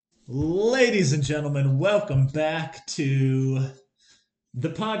Ladies and gentlemen, welcome back to the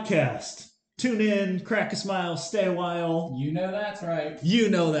podcast. Tune in, crack a smile, stay a while. You know that's right. You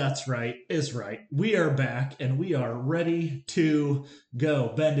know that's right, is right. We are back and we are ready to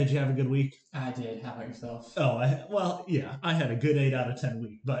go. Ben, did you have a good week? I did. How about yourself? I had a good 8 out of 10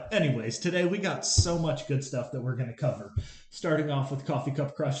 week. But anyways, today we got so much good stuff that we're going to cover. Starting off with coffee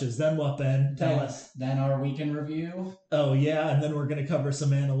cup crushes. Then what, Ben? Tell us. Then our weekend review. Oh, yeah, and then we're going to cover some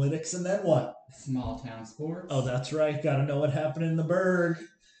analytics. And then what? Small town sports. Oh, that's right. Got to know what happened in the Berg.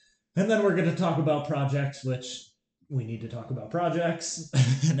 And then we're going to talk about projects, which we need to talk about projects.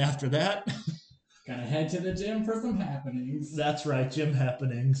 And after that, gotta head to the gym for some happenings. That's right, gym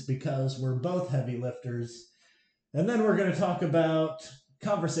happenings, because we're both heavy lifters. And then we're going to talk about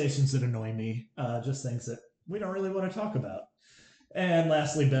conversations that annoy me, just things that we don't really want to talk about. And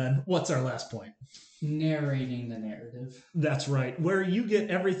lastly, Ben, what's our last point? Narrating the narrative. That's right, where you get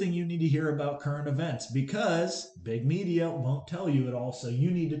everything you need to hear about current events, because big media won't tell you it all, so you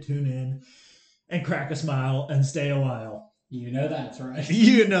need to tune in and crack a smile and stay a while. You know that's right.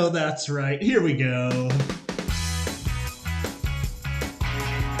 You know that's right. Here we go.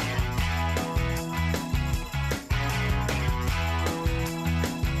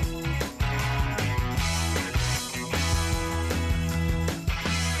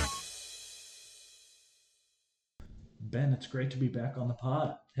 Ben, it's great to be back on the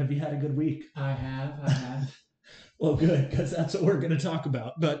pod. Have you had a good week? I have. Well, good, because that's what we're going to talk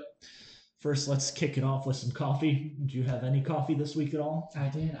about. But first, let's kick it off with some coffee. Did you have any coffee this week at all? I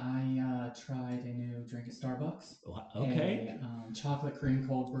did. I tried a new drink at Starbucks. Okay. A chocolate cream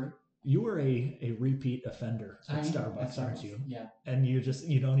cold brew. You were a repeat offender at Starbucks, aren't you? Yeah. And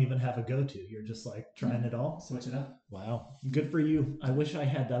you don't even have a go-to. You're just like trying it all? Switch it up. Wow. Good for you. I wish I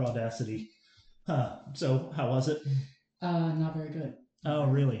had that audacity. Huh. So, how was it? Not very good. Oh,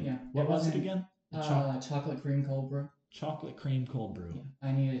 really? Yeah. What was it again? Chocolate cream cold brew. Chocolate cream cold brew. Yeah.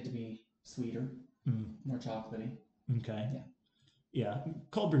 I needed it to be sweeter, more chocolatey. Okay. Yeah. Yeah.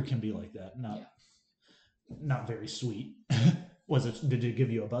 Cold brew can be like that. Not very sweet. Did it give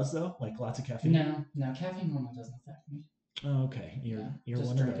you a buzz though? Like lots of caffeine? No. Caffeine normally doesn't affect me. Oh, okay. You're just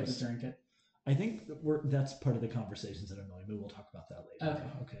one drink of those. Just drink it. I think that's part of the conversations that annoy me. We'll talk about that later.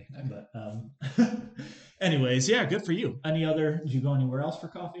 Okay. But anyways, yeah, good for you. Did you go anywhere else for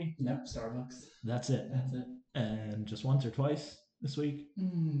coffee? Nope, Starbucks. That's it. And just once or twice this week?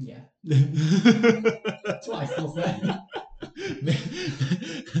 Yeah. Twice, I'll say.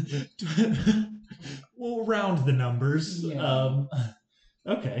 We'll round the numbers. Yeah.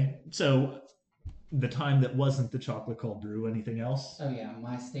 Okay. So the time that wasn't the chocolate cold brew, anything else? Oh yeah,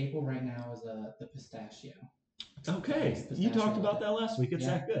 my staple right now is the pistachio. Okay. Pistachio You talked about that last week. It's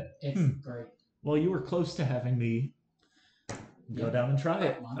that good. It's great. Well, you were close to having me go down and try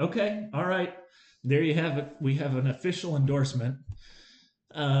it. Okay. All right. There you have it. We have an official endorsement.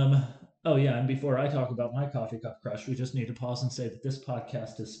 Oh yeah, and before I talk about my coffee cup crush, we just need to pause and say that this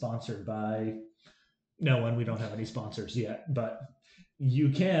podcast is sponsored by no one. We don't have any sponsors yet, but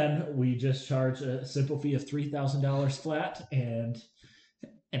you can. We just charge a simple fee of $3,000 flat, and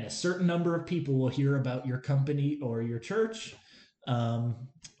a certain number of people will hear about your company or your church.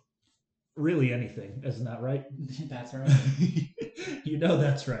 Really anything, isn't that right? That's right. You know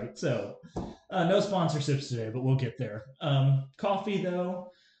that's right. So no sponsorships today, but we'll get there. Coffee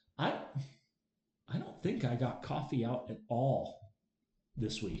though, I don't think I got coffee out at all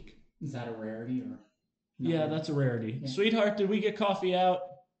this week. Is that a rarity or? Yeah, that's a rarity. Yeah. Sweetheart, did we get coffee out?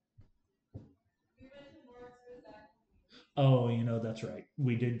 Oh, that's right.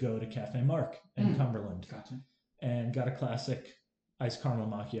 We did go to Cafe Mark in Cumberland. Gotcha. And got a classic iced caramel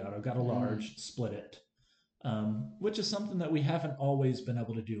macchiato. Got a large, split it. Which is something that we haven't always been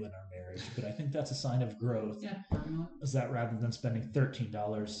able to do in our marriage, but I think that's a sign of growth. Yeah, working on it. Is that rather than spending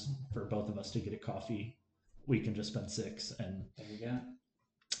 $13 for both of us to get a coffee, we can just spend $6 and there you go.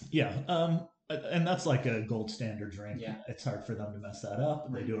 Yeah, and that's like a gold standard drink. Yeah. It's hard for them to mess that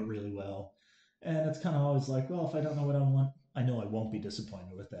up. They do it really well. And it's kind of always like, well, if I don't know what I want, I know I won't be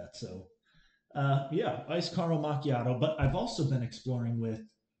disappointed with that. So, iced caramel macchiato. But I've also been exploring with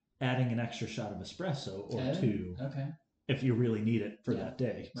adding an extra shot of espresso or two. Okay. If you really need it for that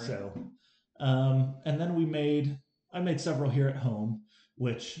day. Right. So, and then I made several here at home,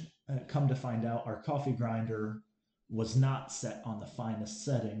 which come to find out our coffee grinder was not set on the finest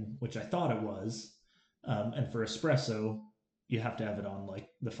setting, which I thought it was. And for espresso, you have to have it on like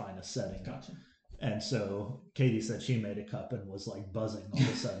the finest setting. Gotcha. And so Katie said she made a cup and was like buzzing all of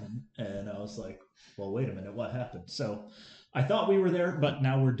a sudden. And I was like, well, wait a minute, what happened? So I thought we were there, but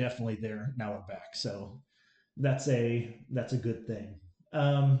now we're definitely there. Now we're back. So that's a good thing.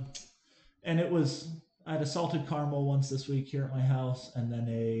 And I had a salted caramel once this week here at my house, and then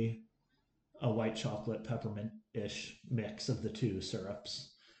a white chocolate peppermint-ish mix of the two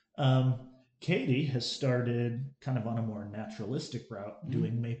syrups. Katie has started kind of on a more naturalistic route,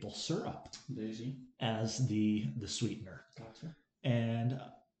 doing maple syrup as the sweetener. Gotcha. And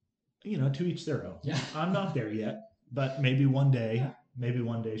to each their own. Yeah. I'm not there yet, but maybe one day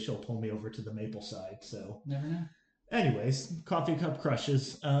she'll pull me over to the maple side. So never know. Anyways, coffee cup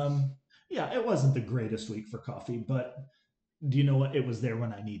crushes. It wasn't the greatest week for coffee, but do you know what? It was there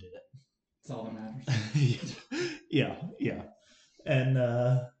when I needed it. That's all that matters. Yeah. And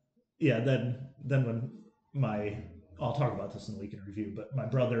then when I'll talk about this in the week in review, but my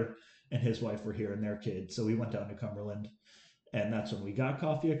brother and his wife were here and their kid, so we went down to Cumberland, and that's when we got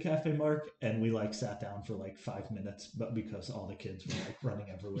coffee at Cafe Mark, and we sat down for 5 minutes, but because all the kids were running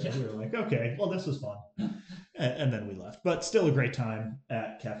everywhere, we were like, okay, well, this was fun. And then we left, but still a great time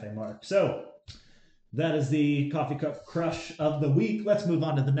at Cafe Mark. So that is the coffee cup crush of the week. Let's move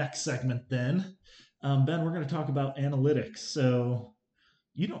on to the next segment then. Ben, we're going to talk about analytics. So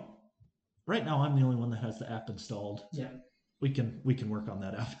right now I'm the only one that has the app installed. Yeah. We can work on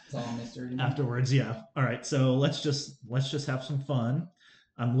that app. It's all mystery afterwards. Yeah. All right. So let's just have some fun.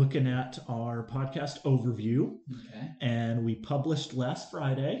 I'm looking at our podcast overview. Okay. And we published last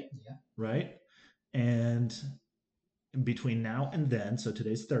Friday. Yeah. Right. And between now and then, so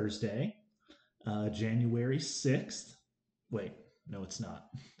today's Thursday, January 6th. Wait, no, it's not.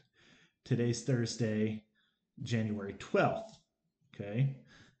 Today's Thursday, January 12th. Okay.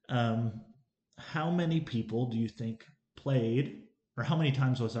 How many people do you think played, or how many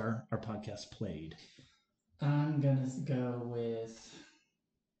times was our podcast played? I'm going to go with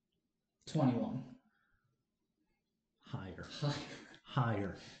 21. Higher.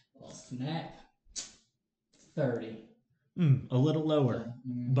 Well, snap. 30. A little lower,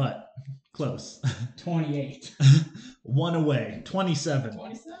 but close. 28. One away. 27.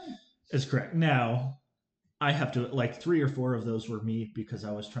 27? Is correct. Now, I have to, 3 or 4 of those were me because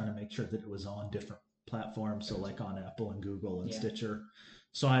I was trying to make sure that it was on different platforms. So on Apple and Google and Stitcher.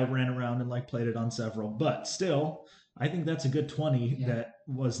 So I ran around and played it on several, but still, I think that's a good 20 that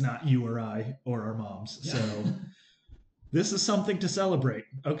was not you or I or our moms. Yeah. So this is something to celebrate.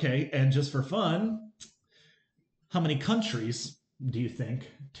 Okay. And just for fun, how many countries do you think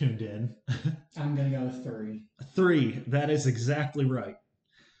tuned in? I'm going to go with 3. 3. That is exactly right.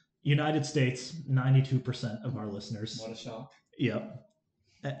 United States, 92% of our listeners. What a shock. Yep.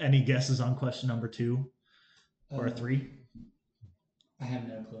 Any guesses on question number 2 or 3? I have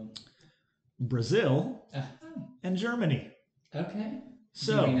no clue. Brazil and Germany. Okay.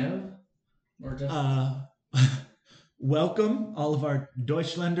 So, do we know? Or just... welcome all of our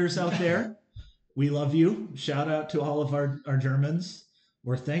Deutschlanders out there. We love you. Shout out to all of our Germans.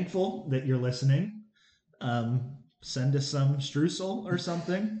 We're thankful that you're listening. Send us some streusel or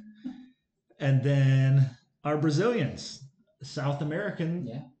something. And then our Brazilians, South American,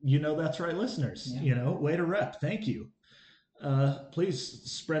 that's right, listeners. Yeah. Way to rep. Thank you. Please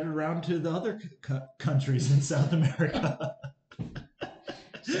spread it around to the other countries in South America.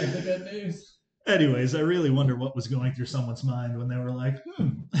 Share the good news. Anyways, I really wonder what was going through someone's mind when they were like,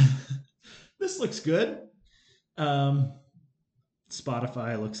 this looks good. Spotify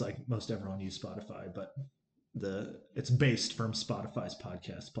looks like most everyone uses Spotify, but it's based from Spotify's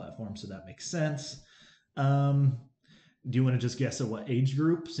podcast platform, so that makes sense. Do you want to just guess at what age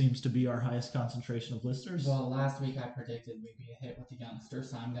group seems to be our highest concentration of listeners? Well, last week I predicted we'd be a hit with the youngsters,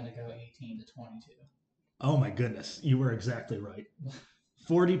 so I'm going to go 18 to 22. Oh my goodness, you were exactly right.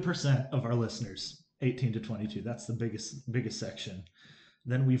 40% of our listeners, 18 to 22. That's the biggest section.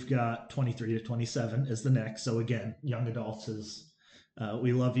 Then we've got 23 to 27 is the next. So again, young adults is,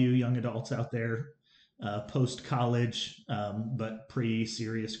 we love you, young adults out there. Post-college, but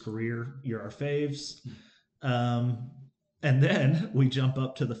pre-serious career, you're our faves. And then we jump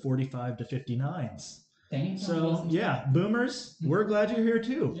up to the 45 to 59s. So yeah, boomers, we're glad you're here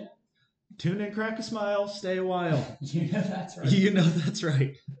too. Yeah. Tune in, crack a smile, stay a while. That's right. That's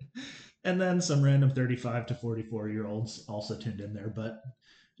right. And then some random 35 to 44-year-olds also tuned in there. But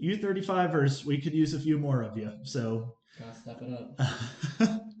you 35ers, we could use a few more of you. So gotta step it up.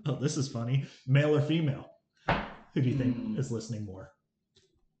 Oh, this is funny. Male or female? Who do you think is listening more?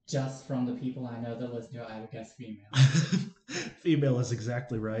 Just from the people I know that listen to it, I would guess female. Female is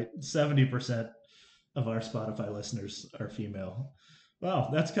exactly right. 70% of our Spotify listeners are female. Wow,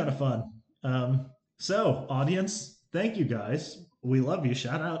 that's kind of fun. So, audience, thank you guys. We love you.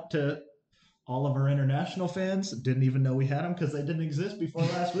 Shout out to all of our international fans. Didn't even know we had them because they didn't exist before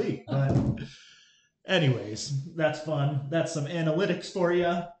last week. But Anyways, that's fun. That's some analytics for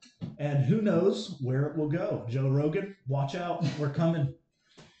you. And who knows where it will go. Joe Rogan, watch out. We're coming.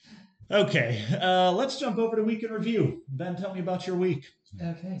 Okay, let's jump over to week in review. Ben, tell me about your week.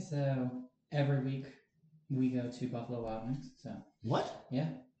 Okay, so every week we go to Buffalo Wild Wings. So What? yeah,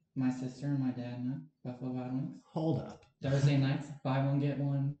 my sister and my dad know Buffalo Wild Wings. Hold up. Thursday nights, buy one get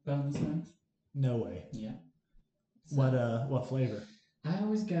one boneless wings. No way. Yeah. So What flavor? I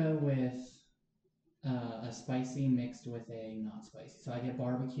always go with a spicy mixed with a not spicy. So I get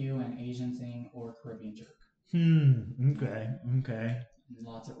barbecue and Asian zing or Caribbean jerk. Okay. And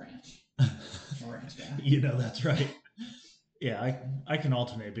lots of ranch. Ranch guy. You know that's right. Yeah, I can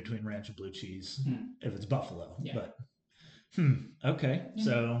alternate between ranch and blue cheese if it's buffalo. Yeah. But okay. Yeah.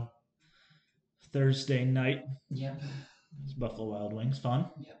 So Thursday night. Yep. It's Buffalo Wild Wings. Fun.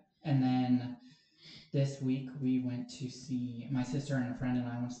 Yep. And then this week we went to see, my sister and a friend and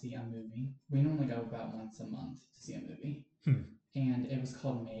I went to see a movie. We normally go about once a month to see a movie. And it was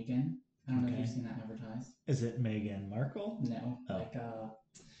called Megan. I don't know if you've seen that advertised. Is it Meghan Markle? No.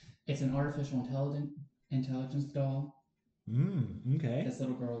 It's an artificial intelligence doll. Okay. This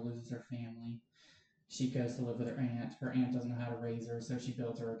little girl loses her family. She goes to live with her aunt. Her aunt doesn't know how to raise her, so she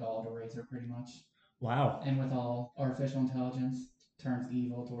builds her a doll to raise her pretty much. Wow. And with all artificial intelligence, turns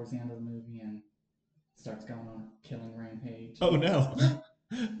evil towards the end of the movie and starts going on a killing rampage. Oh no.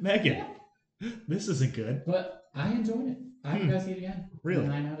 Megan, this isn't good. But I enjoyed it. I would go see it again. Really?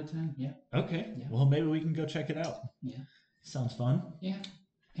 9 out of 10. Yeah. Okay. Yeah. Well, maybe we can go check it out. Yeah. Sounds fun. Yeah.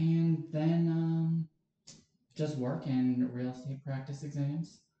 And then just work and real estate practice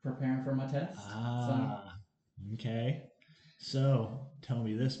exams, preparing for my test. Okay. So tell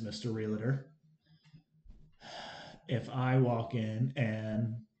me this, Mr. Realtor. If I walk in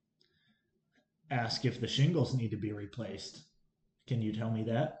and ask if the shingles need to be replaced, can you tell me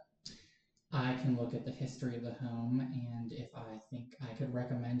that? I can look at the history of the home, and if I think I could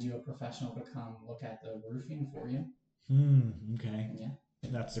recommend you a professional to come look at the roofing for you. Okay. Yeah.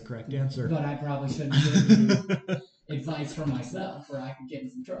 That's the correct answer. But I probably shouldn't give you advice for myself, or I could get in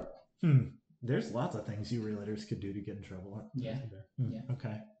some trouble. There's lots of things you realtors could do to get in trouble. Yeah. Yeah.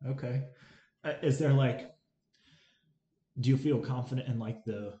 Okay. Is there do you feel confident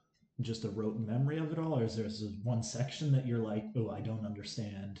in just the rote memory of it all, or is there one section that you're like, oh, I don't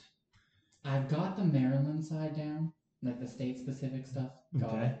understand? I've got the Maryland side down, like the state specific stuff.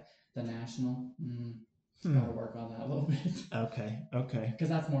 Got Okay. it. The national. Got to work on that a little bit. Okay. Because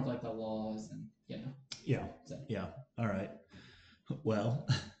that's more of like the laws and, Yeah. So. Yeah. All right. Well,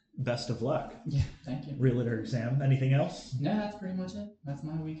 best of luck. Yeah, thank you. Realtor exam. Anything else? No, that's pretty much it. That's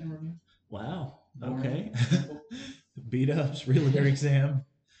my weekend review. Wow. Boring. Okay. Beat ups, realtor exam.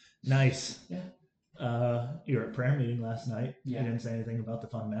 Nice. Yeah. You were at prayer meeting last night. Yeah. You didn't say anything about the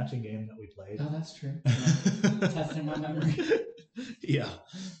fun matching game that we played. Oh, that's true. Yeah. Testing my memory. Yeah.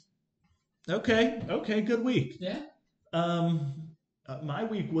 Okay. Good week. Yeah. My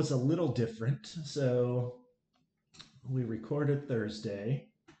week was a little different. So we recorded Thursday.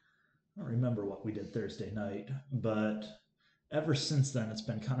 I don't remember what we did Thursday night, but ever since then, it's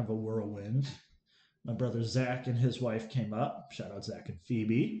been kind of a whirlwind. My brother Zach and his wife came up. Shout out Zach and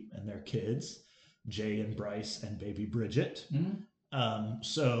Phoebe and their kids, Jay and Bryce and baby Bridget.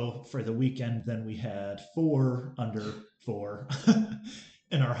 So for the weekend, then we had 4 under 4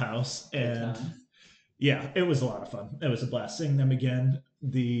 in our house. And yeah, it was a lot of fun. It was a blast seeing them again.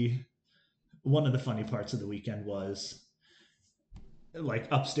 One of the funny parts of the weekend was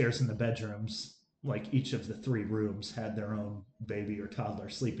upstairs in the bedrooms, each of the 3 rooms had their own baby or toddler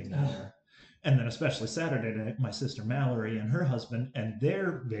sleeping there. And then especially Saturday night, my sister Mallory and her husband and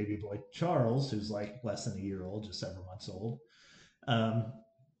their baby boy, Charles, who's less than a year old, just several months old.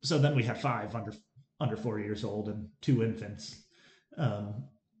 So then we had 5 under 4 years old and 2 infants.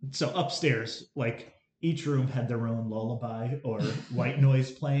 So upstairs, each room had their own lullaby or white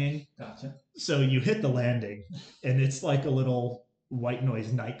noise playing. Gotcha. So you hit the landing and it's like a little white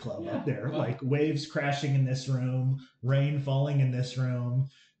noise nightclub up there. Wow. Waves crashing in this room, rain falling in this room,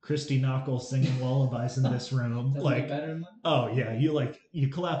 Christy Knuckles singing lullabies in this room. Doesn't get better than that? Oh yeah, you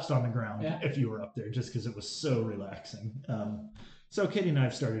collapsed on the ground Yeah. if you were up there just because it was so relaxing. So Katie and I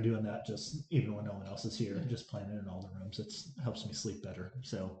have started doing that just even when no one else is here, just playing it in all the rooms. It helps me sleep better.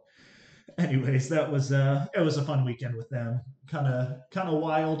 So anyways, that was it was a fun weekend with them. Kind of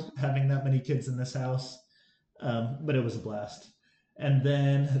wild having that many kids in this house, but it was a blast. And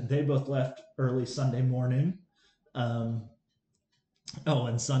then they both left early Sunday morning. And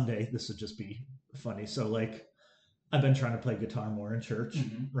Sunday, this would just be funny. So I've been trying to play guitar more in church,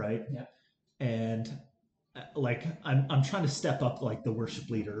 right? Yeah. And I'm trying to step up the worship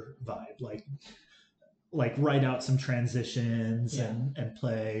leader vibe. like write out some transitions Yeah. and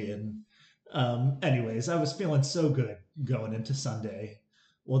play. And anyways, I was feeling so good going into Sunday.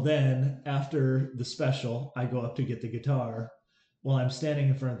 Well, then after the special, I go up to get the guitar. Well, I'm standing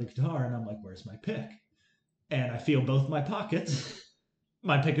in front of the guitar and I'm like, where's my pick? And I feel both my pockets.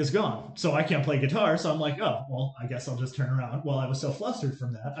 My pick is gone. So I can't play guitar. So I'm like, oh, well, I guess I'll just turn around. Well, I was so flustered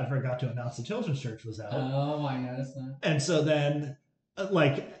from that, I forgot to announce the children's church was out. Oh, I noticed that. And so then,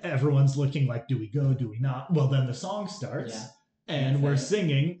 like, everyone's looking like, do we go? Do we not? Well, then the song starts and we're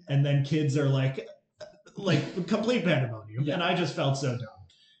singing. And then kids are like complete pandemonium. Yeah. And I just felt so dumb.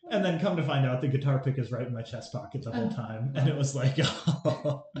 And then come to find out the guitar pick is right in my chest pocket the whole time. And it was like,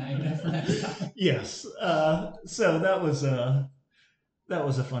 oh. Yes. So that was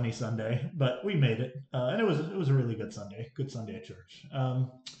a funny Sunday, but we made it. And it was a really good Sunday at church.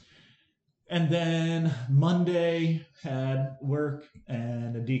 And then Monday had work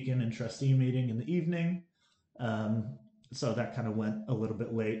and a deacon and trustee meeting in the evening. So that kind of went a little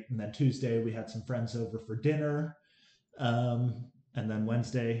bit late. And then Tuesday we had some friends over for dinner. And then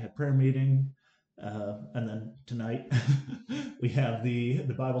Wednesday had prayer meeting, and then tonight we have the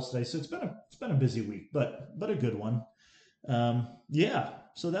Bible study. So it's been a busy week, but a good one. Yeah.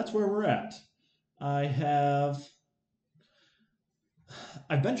 So that's where we're at. I've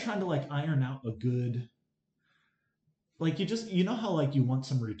been trying to like iron out a good, like you know how like you want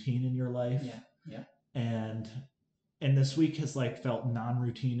some routine in your life. Yeah. And this week has like felt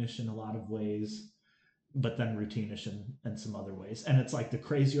non-routinish in a lot of ways, but then routinish in some other ways. And it's like the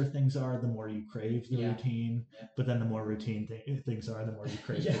crazier things are, the more you crave the routine, but then the more routine things are, the more you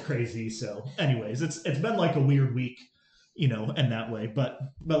crave the crazy. So anyways, it's been like a weird week, in that way, but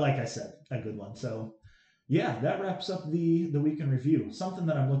like I said, a good one. So yeah, that wraps up the week in review. Something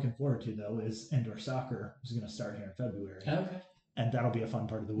that I'm looking forward to though is indoor soccer is going to start here in February. Okay. And that'll be a fun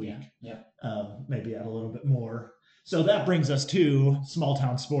part of the week. Yeah. Maybe add a little bit more. So that brings us to small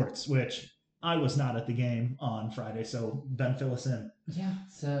town sports, which I was not at the game on Friday, so Ben, fill us in. Yeah,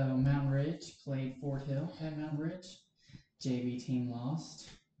 so Mountain Ridge played Fort Hill at Mountain Ridge. JV team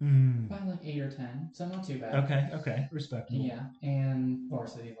lost by like 8 or 10, so not too bad. Okay, respectable. Yeah, and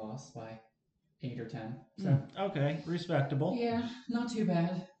Varsity lost by 8 or 10. So okay, respectable. Yeah, not too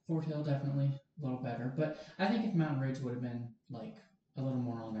bad. Fort Hill definitely a little better, but I think if Mountain Ridge would have been like a little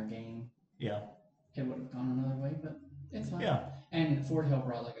more on their game, it would have gone another way, but it's fine. Yeah. And Fort Hill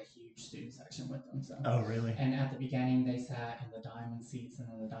brought like a huge student section with them. So. Oh, really? And at the beginning, they sat in the diamond seats, and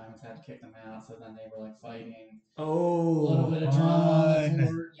then the diamonds had to kick them out. So then they were like fighting. Oh, a little bit of drama on the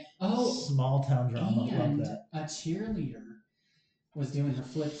court. Yeah. Oh, small town drama. And love that. A cheerleader was doing her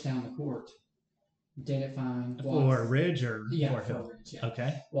flips down the court. Did it fine. For Ridge or Fort Hill? Ridge, yeah.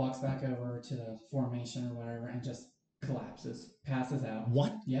 Okay. Walks back over to the formation or whatever, and just collapses, passes out.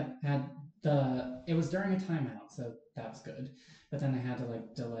 What? Yep. It was during a timeout, so that was good. But then they had to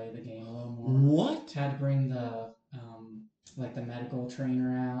like delay the game a little more. What? Had to bring the the medical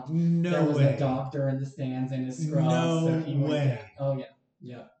trainer out. No way. There was a doctor in the stands in his scrubs. No way. Oh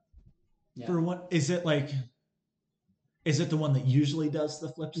yeah. For what is it like? Is it the one that usually does the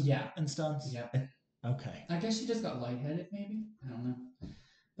flips and stunts? Yeah. Okay. I guess she just got lightheaded, maybe. I don't know.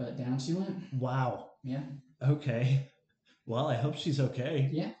 But down she went. Wow. Yeah. Okay. Well, I hope she's okay.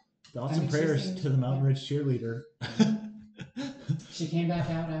 Yeah. Thoughts and prayers to the Mountain Ridge cheerleader. She came back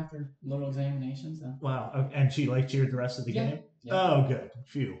out after a little examination. So. Wow. Okay. And she cheered the rest of the game? Yeah. Oh, good.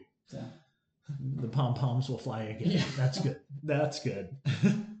 Phew. So. The pom-poms will fly again. Yeah. That's good. That's good.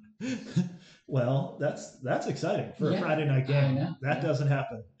 Well, that's exciting for a Friday night game. I know. That doesn't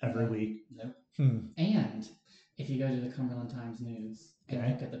happen every week. Nope. And if you go to the Cumberland Times News and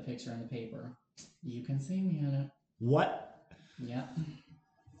look at the picture in the paper, you can see me in it. What? Yeah.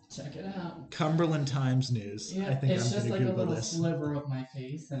 Check it out. Cumberland Times News. Yeah, I think it's I'm just going to like a Google little this. sliver of my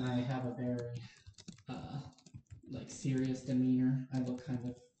face, and I have a very serious demeanor. I look kind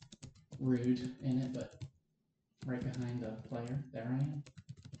of rude in it, but right behind the player, there I am.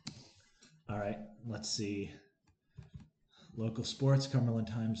 All right, let's see. Local sports, Cumberland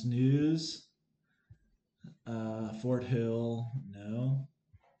Times News. Fort Hill, no.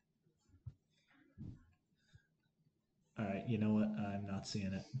 All right, you know what? I'm not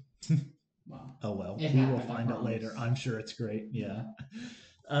seeing it. Wow. Oh well, we will find out later. I'm sure it's great. Yeah.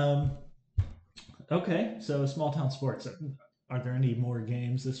 Okay, so small town sports. Are there any more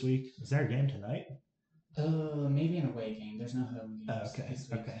games this week? Is there a game tonight? Maybe an away game. There's no home games this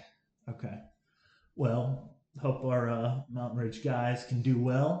week. Okay. Well, hope our Mountain Ridge guys can do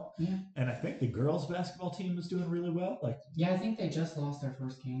well. Yeah. And I think the girls basketball team is doing really well. I think they just lost their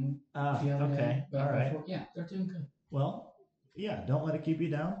first game. Okay. All right. They're doing good. Well, yeah. Don't let it keep you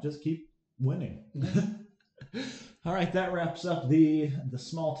down. Just keep winning. Yeah. All right, that wraps up the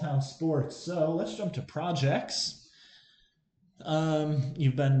small town sports. So let's jump to projects.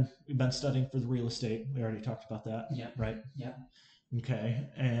 You've been studying for the real estate. We already talked about that. Yeah. Right. Yeah. Okay.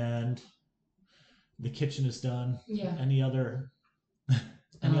 And the kitchen is done. Yeah. Any other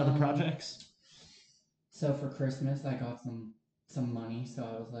projects? So for Christmas, I got some money. So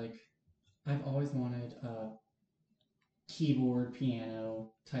I was like, I've always wanted a keyboard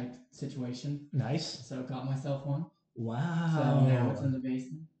piano type situation. Nice. So got myself one. Wow. So now it's in the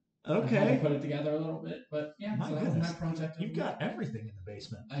basement. I had Okay. to put it together a little bit, but yeah. My so that was goodness. my project. You've got everything in the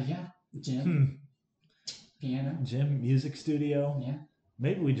basement. Yeah. Gym, piano. Gym, music studio. Yeah.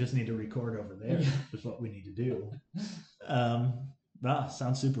 Maybe we just need to record over there. Yeah. Is what we need to do.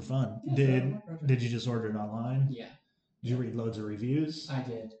 Sounds super fun. Yeah, Did you just order it online? Yeah. Did you read loads of reviews? I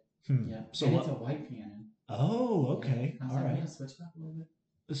did. Yeah. So and what? It's a white piano. Oh, okay. Yeah. I was All like, right. yeah, switch it up a little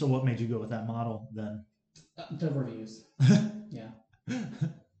bit. So what made you go with that model then? The reviews. Yeah.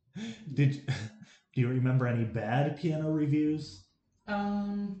 Do you remember any bad piano reviews?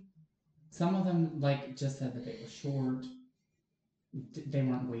 Some of them just said that they were short. They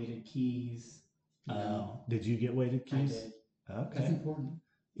weren't weighted keys. Did you get weighted keys? I did. Okay. That's important.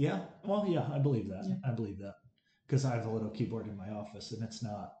 Yeah. Well, yeah, I believe that. Yeah. I believe that because I have a little keyboard in my office and it's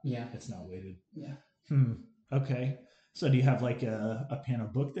not. Yeah. It's not weighted. Yeah. Okay. So do you have like a piano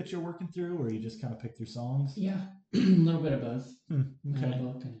book that you're working through, or you just kind of pick through songs? Yeah. A little bit of both. Okay. A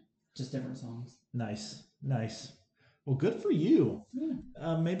book and just different songs. Nice. Well, good for you.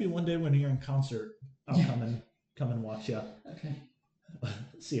 Yeah. Maybe one day when you're in concert, I'll come and watch you. Okay.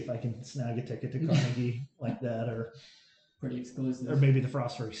 See if I can snag a ticket to Carnegie like that, or pretty exclusive. Or maybe the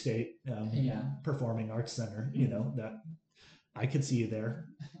Frostburg State yeah. Performing Arts Center. You know, that I could see you there.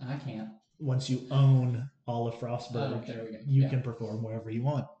 I can't. Once you own all of Frostburg, there we go. you can perform wherever you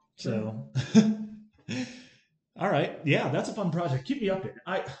want. True. So, all right, yeah, that's a fun project. Keep me updated.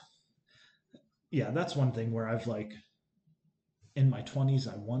 That's one thing where I've in my 20s,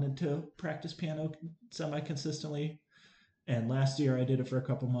 I wanted to practice piano semi-consistently. And last year I did it for a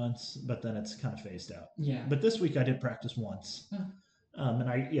couple months, but then it's kind of phased out. Yeah. But this week I did practice once. Oh. And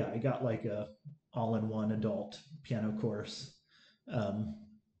I got a all-in-one adult piano course.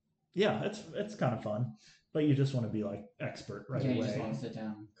 It's kind of fun, but you just want to be expert right away. You just want to sit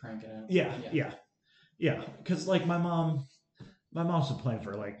down and crank it out. Yeah. Because my mom's been playing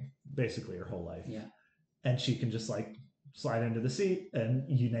for basically her whole life. Yeah. And she can just slide into the seat and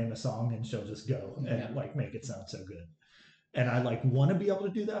you name a song and she'll just go and make it sound so good. And I want to be able to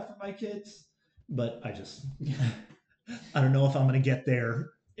do that for my kids, but I just I don't know if I'm going to get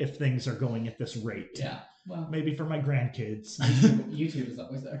there if things are going at this rate. Yeah. Well, maybe for my grandkids. YouTube is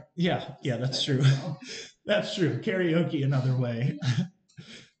always there. Yeah, that's true. That's true. Karaoke another way.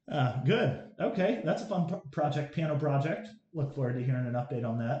 Good. Okay, that's a fun piano project. Look forward to hearing an update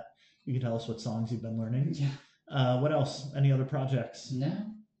on that. You can tell us what songs you've been learning. Yeah. What else? Any other projects? No.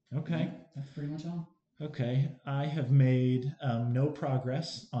 Okay. No, that's pretty much all. Okay. I have made no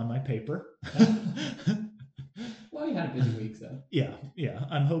progress on my paper. Well, you had a busy week, so. Yeah.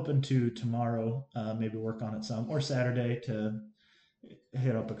 I'm hoping to tomorrow maybe work on it some, or Saturday to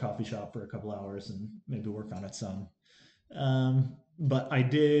hit up a coffee shop for a couple hours and maybe work on it some. But I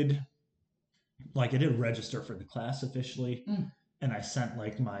did register for the class officially, and I sent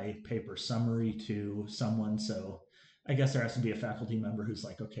my paper summary to someone. So I guess there has to be a faculty member who's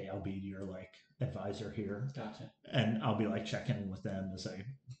okay, I'll be your advisor here. Gotcha. And I'll be checking in with them as I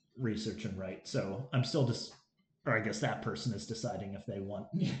research and write. So I'm still or I guess that person is deciding if they want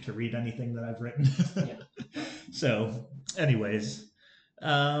to read anything that I've written. Yeah. So anyways,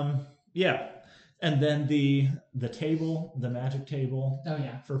 and then the table, the magic table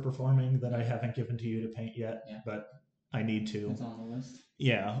for performing that I haven't given to you to paint yet, but I need to. It's on the list.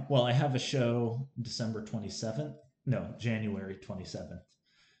 Yeah. Well, I have a show January 27th.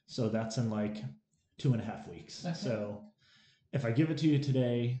 So that's in 2.5 weeks. Okay. So if I give it to you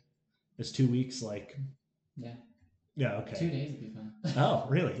today, it's 2 weeks. Yeah. Okay. 2 days would be fine. Oh,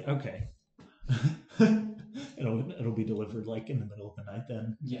 really? Okay. It'll be delivered in the middle of the night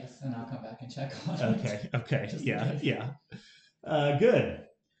then. Yes, and I'll come back and check on it. Okay. Yeah. Good.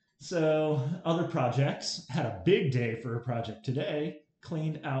 So other projects. Had a big day for a project today.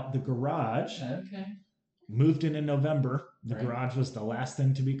 Cleaned out the garage. Okay. Moved in November. The garage was the last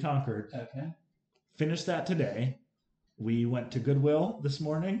thing to be conquered. Okay. Finished that today. We went to Goodwill this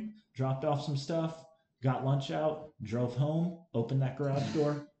morning, dropped off some stuff, got lunch out, drove home, opened that garage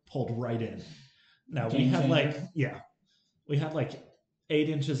door, pulled right in. Now we had we had 8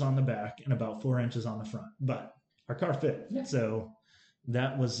 inches on the back and about 4 inches on the front, but our car fit. Yeah. So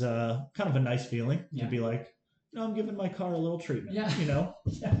that was kind of a nice feeling Yeah. to be like, no, I'm giving my car a little treatment. Yeah. You know,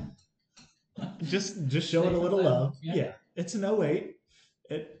 Yeah. just show it a little love. Yeah. It's an '08.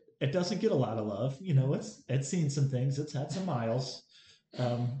 It doesn't get a lot of love. You know, it's seen some things. It's had some miles.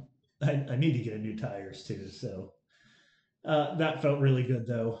 I need to get a new tires too. So that felt really good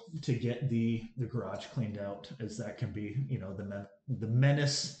though to get the garage cleaned out, as that can be, you know, the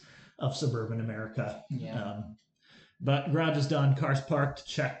menace of suburban America. Yeah. But garage is done, car's parked,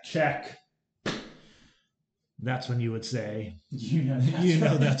 check. That's when you would say, You know that's you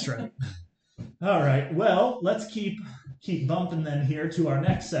know right. that's right. All right. Well, let's keep bumping then here to our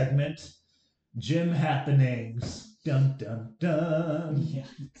next segment, gym happenings. Dun dun dun.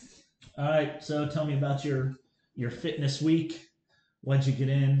 Yikes. All right. So tell me about your fitness week. What'd you get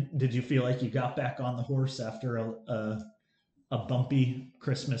in? Did you feel like you got back on the horse after a bumpy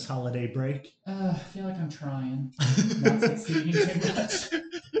Christmas holiday break? I feel like I'm trying. Not succeeding too much.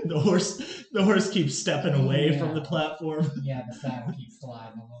 The horse keeps stepping away from the platform. Yeah, the saddle keeps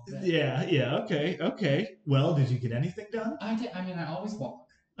sliding a little bit. Yeah. Okay. Well, did you get anything done? I did. I mean, I always walk.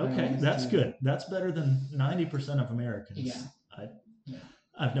 Okay, that's good. That's better than 90% of Americans. Yeah.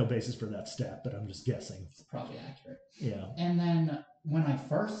 I have no basis for that stat, but I'm just guessing. It's probably accurate. Yeah. And then when I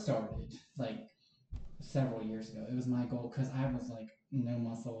first started, like several years ago, it was my goal because I was like no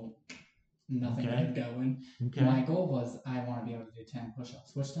muscle, nothing good going. Okay. My goal was I want to be able to do 10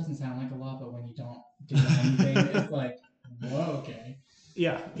 push-ups, which doesn't sound like a lot, but when you don't do anything, it's like, whoa, okay.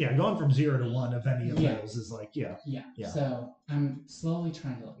 Yeah. Going from 0 to 1 of any of those is like, yeah. So I'm slowly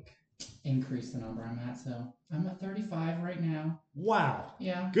trying to like increase the number I'm at. So I'm at 35 right now. Wow.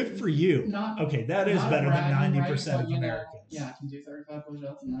 Yeah. Good for you. Okay, that is better than 90% of Americans. Yeah, I can do 35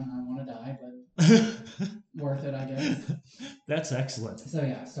 push-ups and then I want to die, but worth it, I guess. That's excellent. So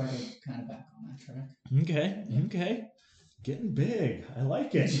yeah, I started kind of back on that track. Okay. Getting big. I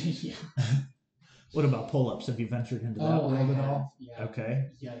like it. Yeah. What about pull-ups? Have you ventured into that world at all? Yeah. Okay.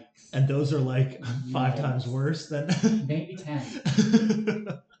 Yikes. And those are like 5 times worse than maybe 10.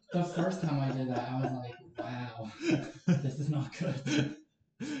 The first time I did that, I was like, wow, this is not good.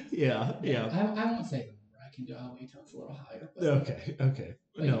 Yeah. I won't say the number I can do. I'll wait till it's a little higher. But, Okay.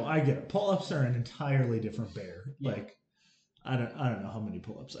 But no, I get it. Pull-ups are an entirely different bear. Yeah. Like, I don't know how many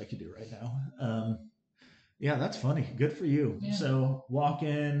pull-ups I could do right now. Yeah, that's funny. Good for you. Yeah. So walk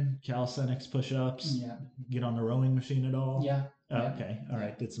in, calisthenics, push-ups. Yeah. Get on the rowing machine at all? Yeah. Okay. All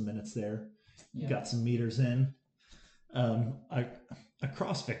right. Did some minutes there. Yeah. Got some meters in. A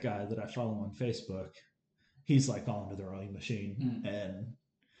CrossFit guy that I follow on Facebook, he's like all into the rowing machine, and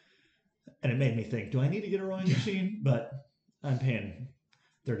it made me think, do I need to get a rowing machine? But I'm paying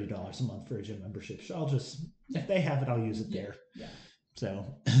 $30 a month for a gym membership, so I'll just, if they have it, I'll use it there. Yeah.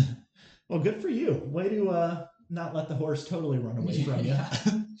 So, well, good for you. Way to not let the horse totally run away from you.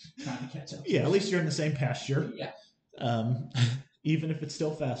 Trying to catch up. Yeah, at least you're in the same pasture. Yeah. Even if it's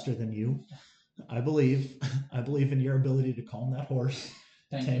still faster than you. I believe in your ability to calm that horse,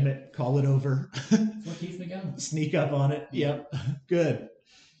 tame it, call it over. That's what keeps me going. Sneak up on it. Yep. Good.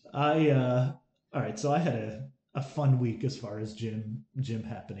 All right. So I had a fun week as far as gym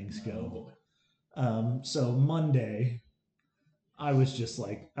happenings go. So Monday, I was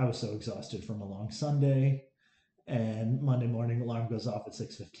so exhausted from a long Sunday, and Monday morning alarm goes off at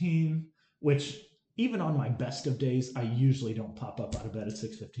 6:15, which even on my best of days, I usually don't pop up out of bed at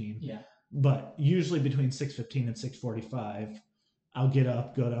 6:15. Yeah. But usually between 6:15 and 6:45, I'll get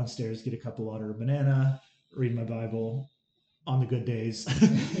up, go downstairs, get a cup of water, a banana, read my Bible on the good days,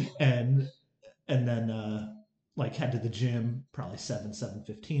 and then like head to the gym, probably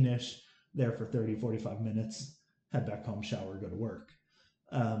 7:15-ish, there for 30-45 minutes, head back home, shower, go to work.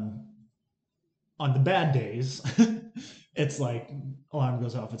 On the bad days, it's like alarm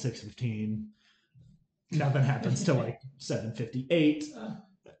goes off at 6:15, nothing happens till like 7:58.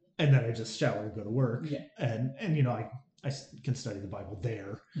 And then I just shower and go to work. Yeah. And you know, I can study the Bible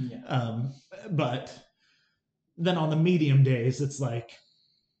there. Yeah. But then on the medium days, it's like,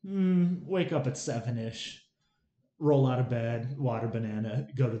 wake up at 7-ish, roll out of bed, water, banana,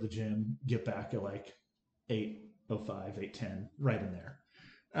 go to the gym, get back at like 8:05, 8:10, right in there.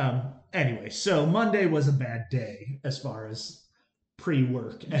 Anyway, so Monday was a bad day as far as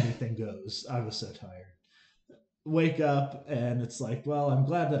pre-work anything goes. I was so tired. Wake up and it's like, well, I'm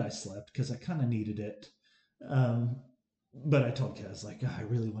glad that I slept because I kind of needed it. But I told Kaz, like, I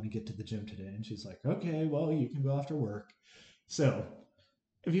really want to get to the gym today. And she's like, okay, well, you can go after work. So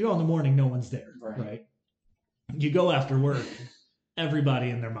if you go in the morning, no one's there, right? You go after work,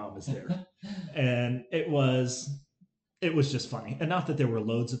 everybody and their mom is there. And it was just funny. And not that there were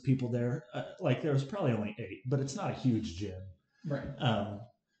loads of people there. Like there was probably only 8, but it's not a huge gym. Right.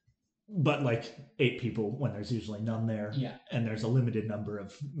 But like 8 people when there's usually none there, Yeah. and there's a limited number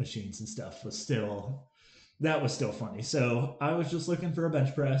of machines and stuff was still funny. So I was just looking for a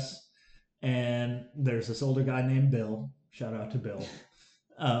bench press, and there's this older guy named Bill. Shout out to Bill.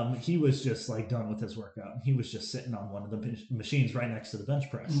 He was just like done with his workout. He was just sitting on one of the machines right next to the bench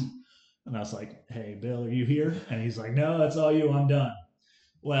press. And I was like, "Hey, Bill, are you here?" And he's like, "No, that's all you. I'm done."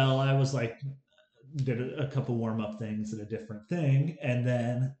 Well, I was like, did a couple warm up things at a different thing, and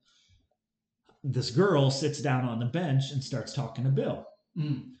then this girl sits down on the bench and starts talking to Bill.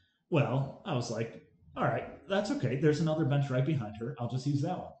 Well, I was like, all right, that's okay. There's another bench right behind her. I'll just use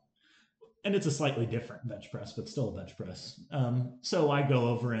that one. And it's a slightly different bench press, but still a bench press. So I go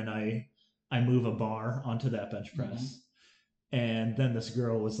over and I move a bar onto that bench press. And then this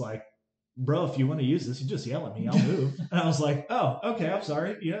girl was like, "Bro, if you want to use this, you just yell at me. I'll move." And I was like, "Oh, okay. I'm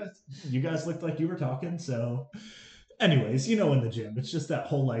sorry. Yeah, you guys looked like you were talking." So anyways, in the gym, it's just that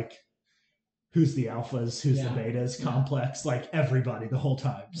whole like, who's the alphas, who's the betas complex, like everybody the whole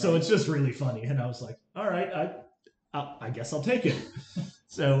time. Right. So it's just really funny. And I was like, all right, I guess I'll take it.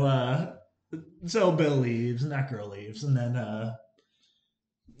 So Bill leaves and that girl leaves. And then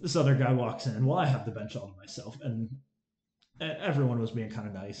this other guy walks in. Well, I have the bench all to myself. And everyone was being kind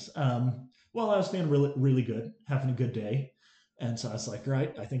of nice. Well, I was feeling really, really good, having a good day. And so I was like,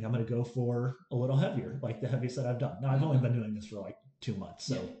 right, I think I'm going to go for a little heavier, like the heaviest that I've done. Now, I've only been doing this for like 2 months.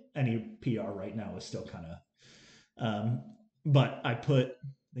 So any PR right now is still kind of, but I put,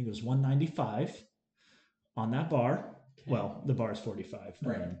 I think it was 195 on that bar. Okay. Well, the bar is 45.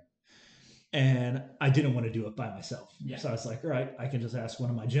 Right. And I didn't want to do it by myself. Yeah. So I was like, all right, I can just ask one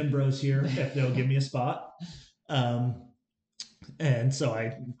of my gym bros here if they'll give me a spot. And so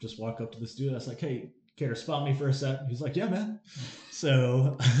I just walk up to this dude. I was like, "Hey, care to spot me for a set?" He's like, "Yeah, man."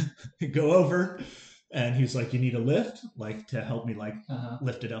 So go over, and he's like, "You need a lift, like to help me like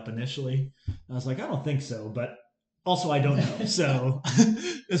lift it up initially." I was like, "I don't think so, but also I don't know." So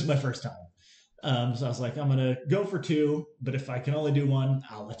this is my first time. So I was like, "I'm gonna go for 2, but if I can only do 1,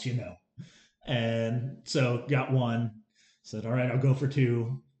 I'll let you know." And so got 1. Said, "All right, I'll go for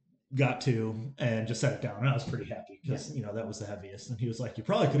 2." Got 2 and just set it down. And I was pretty happy because that was the heaviest. And he was like, "You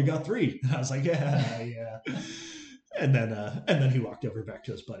probably could have got 3." And I was like, yeah. And then he walked over back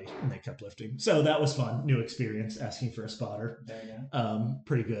to his buddy and they kept lifting. So that was fun. New experience, asking for a spotter. There you go.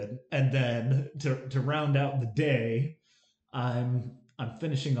 Pretty good. And then to round out the day, I'm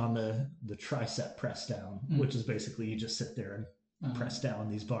finishing on the tricep press down, which is basically you just sit there and press down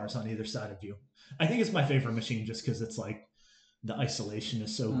these bars on either side of you. I think it's my favorite machine just because it's like the isolation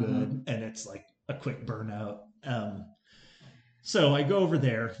is so good and it's like a quick burnout. So I go over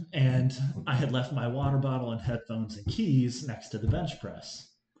there and I had left my water bottle and headphones and keys next to the bench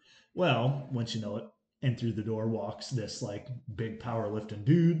press. Well, once you know it, in through the door walks this like big powerlifting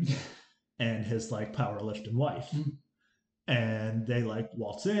dude and his like powerlifting wife. And they like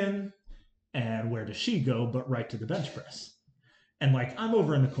waltz in, and where does she go but right to the bench press? And like I'm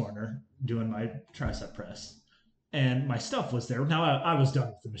over in the corner doing my tricep press. And my stuff was there. Now I was done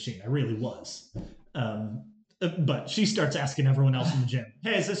with the machine. I really was. But she starts asking everyone else in the gym,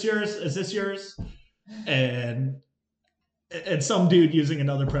 "Hey, is this yours? Is this yours?" And some dude using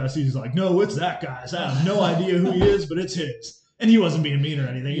another press, he's like, "No, it's that guy's. I have no idea who he is, but it's his." And he wasn't being mean or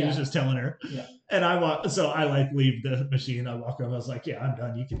anything. He was just telling her. Yeah. And I like leave the machine. I walk over. I was like, "Yeah, I'm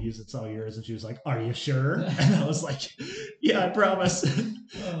done. You can use it. It's all yours." And she was like, "Are you sure?" And I was like, "Yeah, I promise."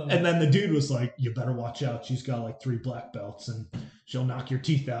 And then the dude was like, "You better watch out. She's got like 3 black belts and she'll knock your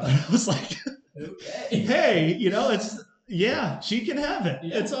teeth out." And I was like, "Okay. Hey, she can have it.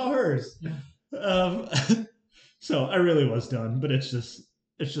 Yeah. It's all hers." Yeah. So I really was done, but it's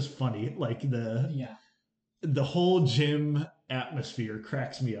just funny. Like the whole gym atmosphere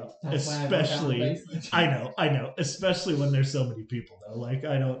cracks me up. That's especially I know, especially when there's so many people though. Like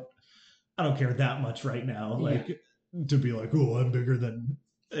I don't care that much right now. Like to be like, "Oh, I'm bigger than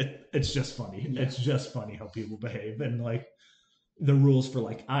it." It's just funny. Yeah. It's just funny how people behave and like the rules for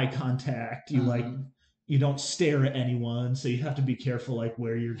like eye contact. You don't stare at anyone, so you have to be careful like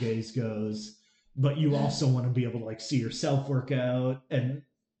where your gaze goes. But you also want to be able to like see yourself work out. And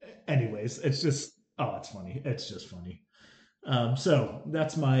anyways, it's just it's funny. It's just funny. So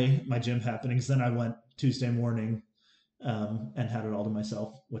that's my gym happenings. Then I went Tuesday morning and had it all to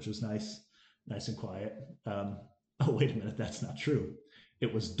myself, which was nice and quiet. Oh, wait a minute. That's not true.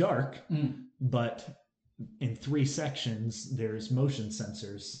 It was dark, but in 3 sections, there's motion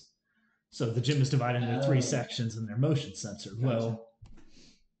sensors. So the gym is divided into 3 sections and they're motion sensor. Gotcha. Well,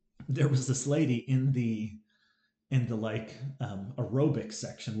 there was this lady in the like aerobic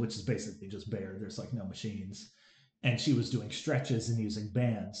section, which is basically just bare. There's like no machines. and she was doing stretches and using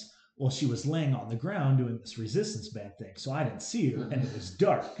bands. Well, she was laying on the ground doing this resistance band thing, so I didn't see her, and it was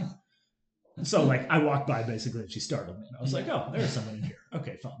dark. So like I walked by basically and she startled me. And I was like, oh, there's someone in here.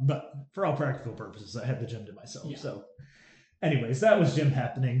 Okay, fine. But for all practical purposes, I had the gym to myself. Yeah. So anyways, that was gym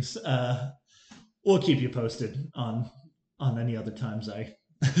happenings. We'll keep you posted on any other times I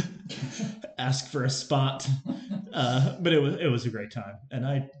ask for a spot. But it was a great time.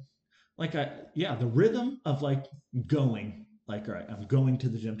 And the rhythm of like going, like, all right, I'm going to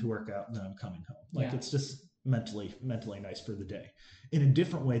the gym to work out and then I'm coming home. Like it's just mentally nice for the day in a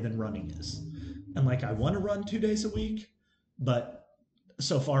different way than running is. And like I want to run 2 days a week, but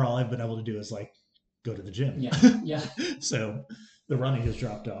so far all I've been able to do is like go to the gym. Yeah. So the running has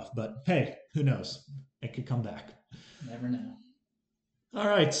dropped off, but hey, who knows? It could come back. Never know. All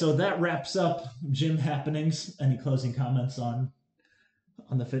right, so that wraps up gym happenings. Any closing comments on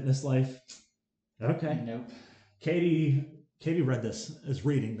the fitness life? Okay. Nope. Katie is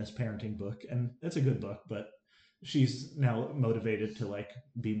reading this parenting book, and it's a good book, but she's now motivated to like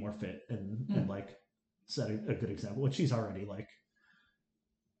be more fit and like set a good example, which she's already like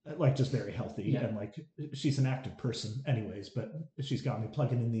just very healthy and like she's an active person anyways, but she's got me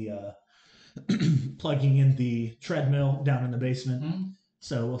plugging in the treadmill down in the basement.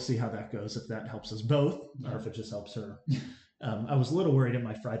 So we'll see how that goes, if that helps us both or if it just helps her. I was a little worried it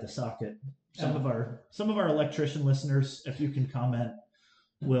might fry the socket. Some of our electrician listeners, if you can comment,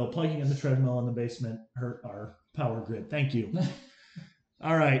 will plugging in the treadmill in the basement hurt our power grid? Thank you.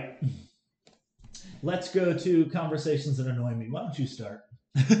 All right. Let's go to conversations that annoy me. Why don't you start?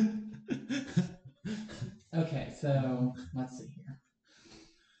 Okay, so let's see here.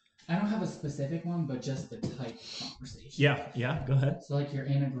 I don't have a specific one, but just the type of conversation. Yeah, go ahead. So like you're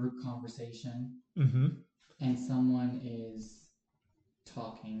in a group conversation and someone is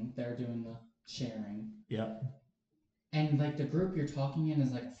talking, they're doing the sharing. Yeah. And like the group you're talking in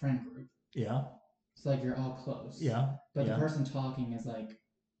is like a friend group. Yeah. So like you're all close. Yeah. But the person talking is like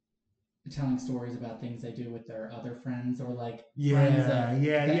telling stories about things they do with their other friends or like friends that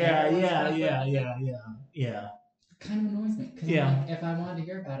yeah. It kind of annoys me because like, if I wanted to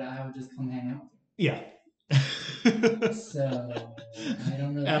hear about it, I would just come hang out with you. Yeah. So I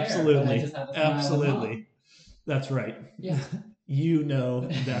don't really absolutely care, I just have to absolutely that's right. Yeah.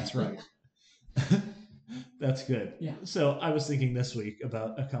 That's right. That's good. Yeah. So I was thinking this week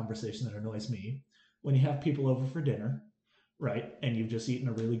about a conversation that annoys me when you have people over for dinner, right? And you've just eaten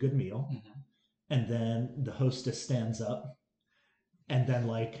a really good meal. And then the hostess stands up and then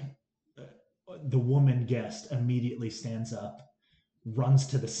like the woman guest immediately stands up, runs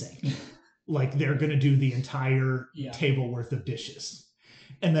to the sink. Like they're going to do the entire table worth of dishes.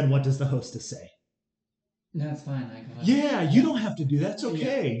 And then what does the hostess say? No, it's fine. I got it. Yeah, you don't have to do that. It's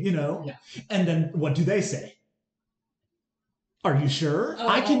okay, you know? Yeah. And then what do they say? Are you sure?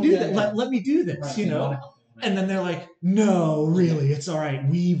 I can do that. Let me do this, right, you know? And then they're like, no, really, it's all right.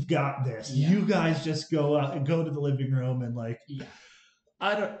 We've got this. Yeah. You guys just go to the living room and like,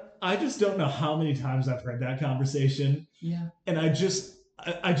 I just don't know how many times I've heard that conversation. Yeah. And I just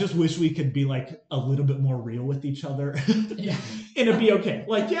wish we could be like a little bit more real with each other. Yeah. And it'd be okay.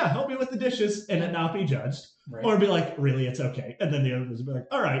 Like, yeah, help me with the dishes and it not be judged. Right. Or be like, really, it's okay. And then the other person would be like,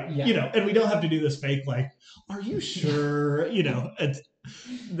 all right, you know, and we don't have to do this fake, like, are you sure? You know,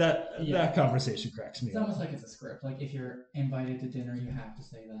 that conversation cracks me up. It's almost like it's a script. Like if you're invited to dinner, you have to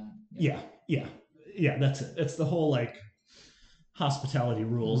say that. Yeah, that's it. It's the whole like hospitality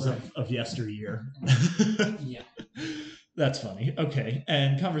rules of yesteryear. Yeah. That's funny. Okay.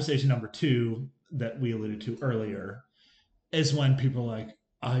 And conversation number 2 that we alluded to earlier is when people are like,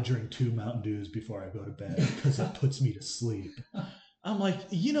 I drink 2 Mountain Dews before I go to bed because it puts me to sleep. I'm like,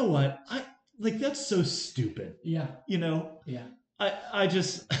 you know what? That's so stupid. Yeah. You know? Yeah. I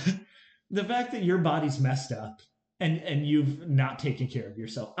just, the fact that your body's messed up and you've not taken care of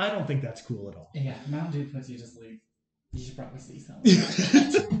yourself, I don't think that's cool at all. Yeah. Mountain Dew puts you to sleep. You should probably see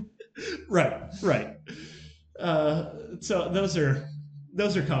something. Right. So those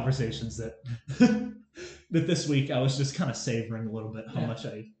are conversations that that this week I was just kind of savoring a little bit how much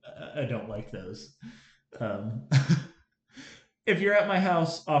I don't like those. If you're at my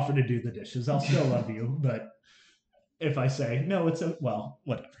house, offer to do the dishes. I'll still love you, but if I say no,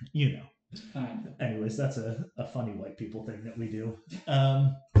 whatever, you know. Anyways, that's a funny white people thing that we do.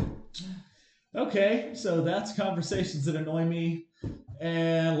 Okay, so that's conversations that annoy me.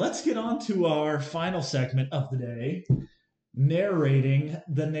 And let's get on to our final segment of the day, narrating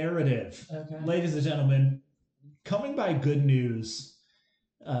the narrative. Okay. Ladies and gentlemen, coming by good news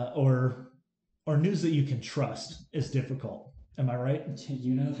or news that you can trust is difficult. Am I right?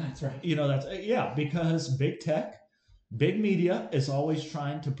 You know that's right. You know that's because big tech Big media is always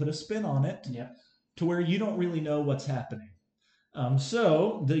trying to put a spin on it Yep. to where you don't really know what's happening.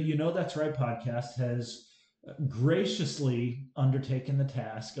 So the You Know That's Right podcast has graciously undertaken the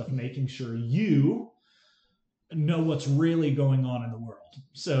task of making sure you know what's really going on in the world.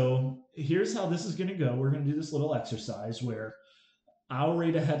 So here's how this is going to go. We're going to do this little exercise where I'll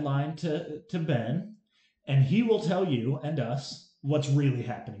read a headline to Ben, and he will tell you and us what's really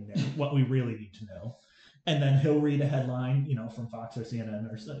happening there, what we really need to know. And then he'll read a headline, from Fox or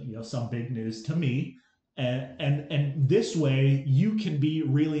CNN or some big news to me, and this way you can be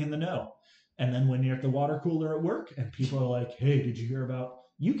really in the know. And then when you're at the water cooler at work and people are like, "Hey, did you hear about?"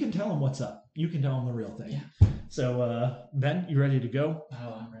 You can tell them what's up. You can tell them the real thing. Yeah. So, Ben, you ready to go?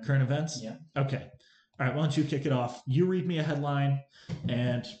 Oh, I'm ready. Current events? Yeah. Okay. All right. Why don't you kick it off? You read me a headline,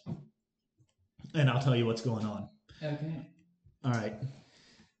 and I'll tell you what's going on. Okay. All right.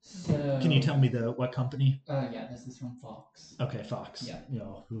 So. Can you tell me what company? Yeah, this is from Fox. Okay, Fox. Yeah.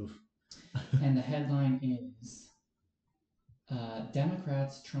 And the headline is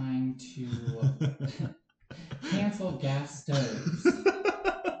Democrats trying to cancel gas stoves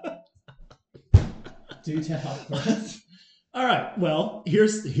due to health threats. All right. Well,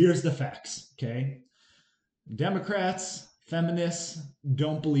 here's the facts. Okay. Democrats, feminists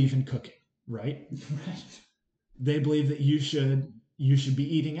don't believe in cooking, right? Right. They believe that you should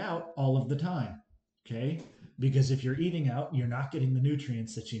be eating out all of the time. Okay. Because if you're eating out, you're not getting the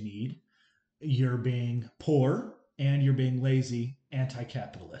nutrients that you need. You're being poor and you're being lazy,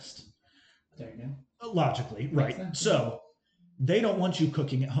 anti-capitalist. There you go. Logically, right. Sense. So they don't want you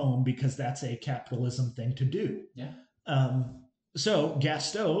cooking at home because that's a capitalism thing to do. Yeah. So gas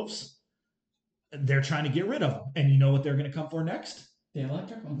stoves, they're trying to get rid of them. And you know what they're going to come for next? The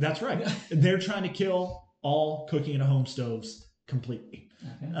electric one. That's right. They're trying to kill all cooking at home stoves completely.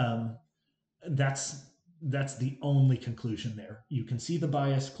 Okay. That's the only conclusion there. You can see the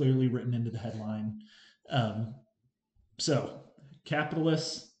bias clearly written into the headline. So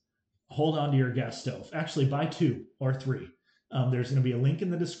capitalists, hold on to your gas stove. Actually, buy 2 or 3. There's going to be a link in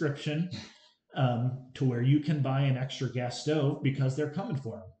the description to where you can buy an extra gas stove because they're coming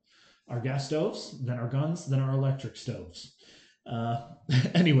for them. Our gas stoves, then our guns, then our electric stoves.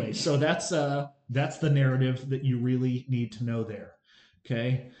 Anyway, so that's the narrative that you really need to know there.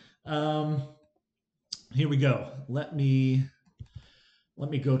 Okay. Here we go. Let me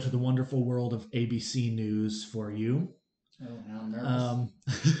go to the wonderful world of ABC News for you. Oh, now I'm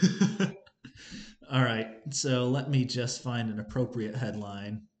nervous. All right. So let me just find an appropriate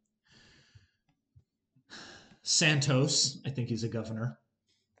headline. Santos, I think he's a governor,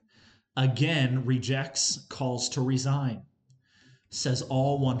 again rejects calls to resign. Says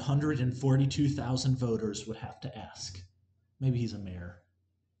all 142,000 voters would have to ask. Maybe he's a mayor.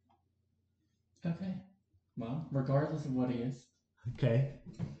 Okay. Well, regardless of what he is. Okay.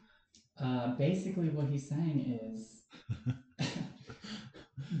 Basically what he's saying is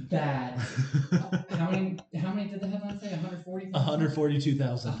that how many did the headline say? 140,000?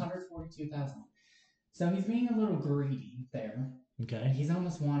 142,000. 142,000. So he's being a little greedy there. Okay. He's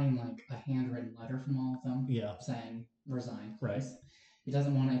almost wanting like a handwritten letter from all of them. Yeah. Saying resign, please. Right. He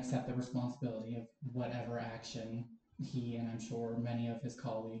doesn't want to accept the responsibility of whatever action he and I'm sure many of his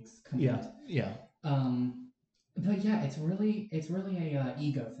colleagues commit. Yeah. But yeah, it's really a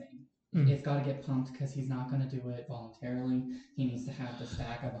ego thing. It's got to get pumped because he's not going to do it voluntarily. He needs to have the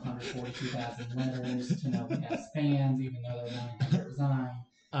stack of 142,000 letters to know he has fans, even though they're wanting him to resign.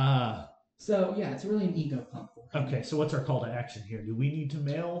 So yeah, it's really an ego pump for him. Okay, so what's our call to action here? Do we need to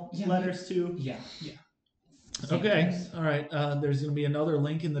mail letters to? Yeah. Okay, all right. There's going to be another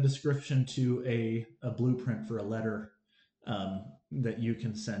link in the description to a blueprint for a letter that you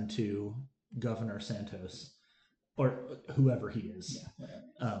can send to Governor Santos or whoever he is.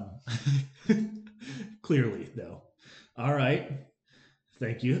 Yeah, whatever. Clearly, though. All right.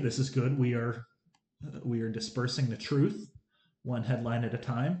 Thank you. This is good. We are dispersing the truth one headline at a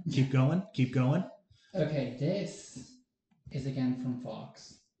time. Keep going. Okay, this is again from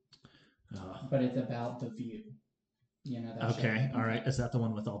Fox. But it's about The View. That okay, show. All right. Is that the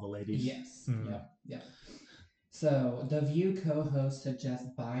one with all the ladies? Yes. Yep. So, The View co-host suggests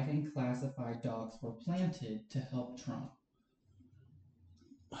Biden classified dogs were planted to help Trump.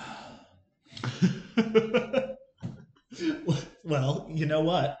 Well, you know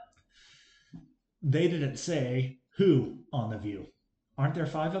what? They didn't say who on The View. Aren't there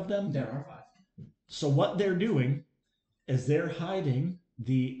 5 of them? There are 5. So what they're doing is they're hiding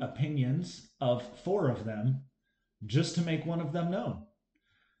the opinions of 4 of them just to make one of them known.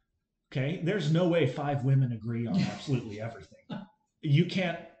 Okay? There's no way 5 women agree on absolutely everything. You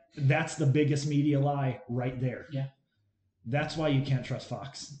can't. That's the biggest media lie right there. Yeah. That's why you can't trust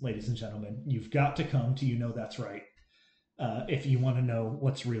Fox, ladies and gentlemen. You've got to come to That's Right if you want to know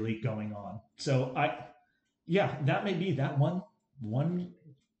what's really going on. So yeah, that may be that one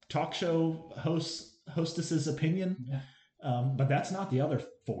talk show hostess's opinion, Yeah. but that's not the other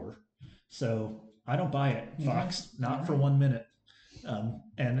four. So I don't buy it, Fox, Yeah. not for 1 minute.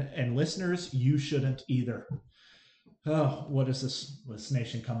 And listeners, you shouldn't either. Oh, what is this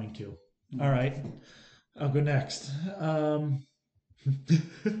nation coming to? All right, I'll go next.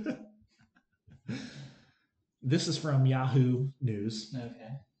 This is from Yahoo News.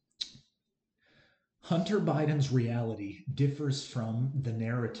 Okay. Hunter Biden's reality differs from the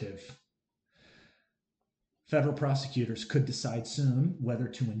narrative. Federal prosecutors could decide soon whether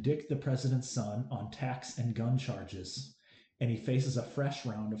to indict the president's son on tax and gun charges, and he faces a fresh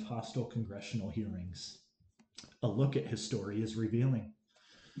round of hostile congressional hearings. A look at his story is revealing.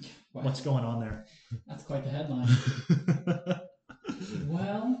 Wow. What's going on there? That's quite the headline.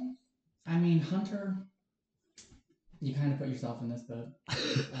 Well, I mean, Hunter, you kind of put yourself in this boat.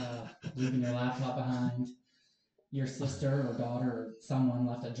 Leaving your laptop behind. Your sister or daughter or someone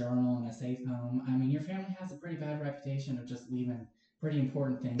left a journal in a safe home. I mean, your family has a pretty bad reputation of just leaving pretty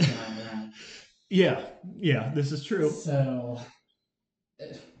important things lying around. Yeah, this is true. So,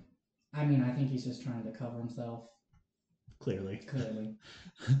 I mean, I think he's just trying to cover himself. Clearly.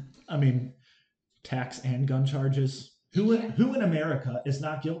 I mean, tax and gun charges. Who in America is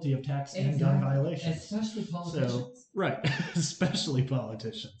not guilty of tax and gun violations? Especially politicians. So, right, especially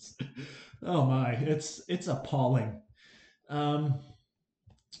politicians. Oh my, it's appalling. All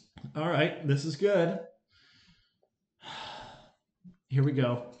right, this is good. Here we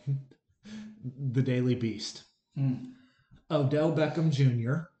go. The Daily Beast. Odell Beckham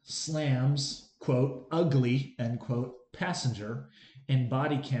Jr. slams, quote, ugly, end quote, passenger in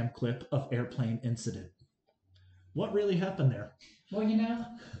body cam clip of airplane incident. What really happened there? Well,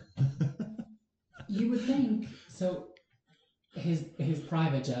 you would think, so his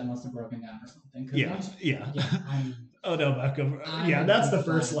private jet must have broken down or something. Yeah. Odell Beckham. Yeah, that's the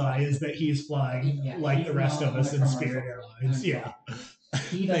first lie, is that he's flying like the rest of us in Spirit Airlines. Yeah.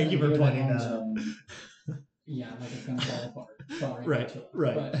 Thank you for pointing that out. Yeah, like it's going to fall apart. Sorry.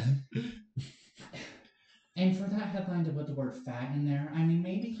 Right. But, and for that headline to put the word fat in there, I mean,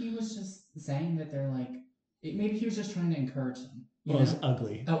 maybe he was just saying that they're like, maybe he was just trying to encourage them. Well, it's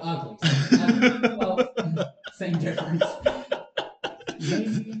ugly. Oh, ugly. Well, same difference.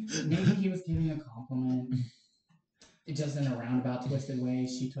 Maybe he was giving a compliment. It just in a roundabout, twisted way.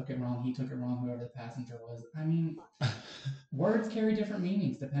 She took it wrong. He took it wrong. Whoever the passenger was. I mean, words carry different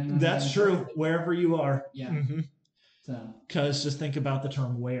meanings depending on. That's true. Wherever you are. Yeah. Mm-hmm. So. Because just think about the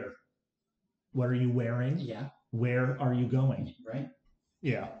term "wear." What are you wearing? Yeah. Where are you going? Right.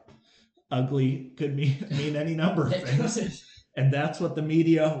 Yeah. Ugly could mean any number of things, and that's what the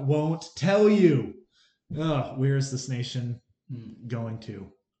media won't tell you. Oh, where is this nation going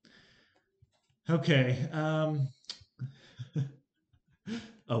to? Okay.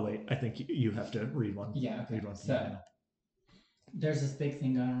 Oh wait, I think you have to read one. Yeah. Okay. Read one. So there's this big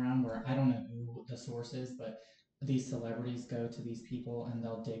thing going around where I don't know who the source is, but these celebrities go to these people and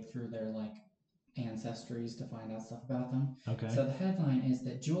they'll dig through their like ancestries to find out stuff about them. Okay. So the headline is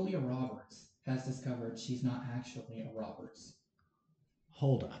that Julia Roberts has discovered she's not actually a Roberts.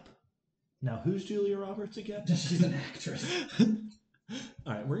 Hold up. Now, who's Julia Roberts again? She's an actress.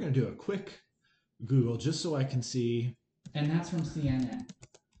 All right, we're going to do a quick Google just so I can see. And that's from CNN.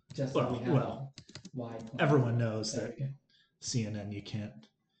 Just so we have wide. Everyone knows that CNN, you can't.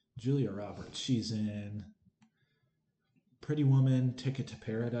 Julia Roberts, she's in Pretty Woman, Ticket to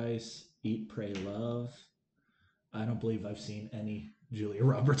Paradise, Eat, Pray, Love. I don't believe I've seen any Julia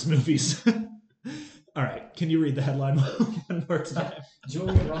Roberts movies. All right, can you read the headline one more time?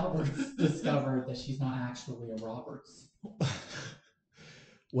 Julia Roberts discovered that she's not actually a Roberts.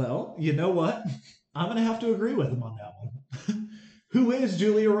 Well, you know what? I'm going to have to agree with him on that one. Who is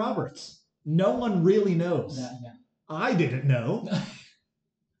Julia Roberts? No one really knows. Yeah. I didn't know.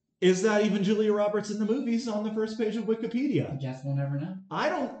 Is that even Julia Roberts in the movies on the first page of Wikipedia? I guess we'll never know. I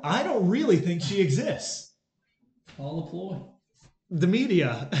don't really think she exists. All a ploy. The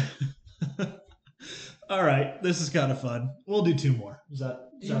media. All right, this is kind of fun. We'll do two more. Does that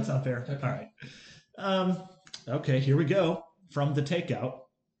sound fair? Okay. All right. Okay, here we go. From The Takeout.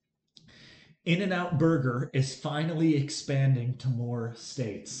 In-N-Out Burger is finally expanding to more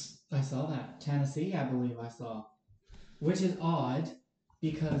states. I saw that. Tennessee, I believe I saw. Which is odd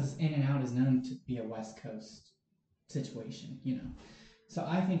because In-N-Out is known to be a West Coast situation, So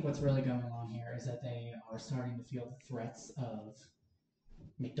I think what's really going on here is that they are starting to feel the threats of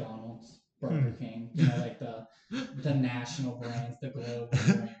McDonald's Burger King, you know, like the national brands, the global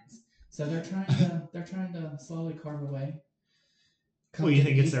brands. So they're trying to slowly carve away. Well, you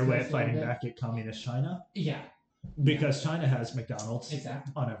think it's their way of fighting back at communist China? Yeah. Because China has McDonald's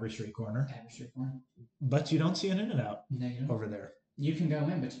exactly on every street corner. Every street corner. But you don't see an In-N-Out no, you don't. over there. You can go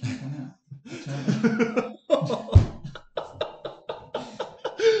in, but you can't come out.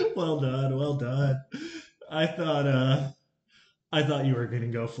 Well done, well done. I thought you were going to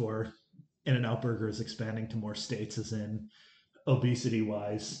go for In-N-Out Burger is expanding to more states, as in obesity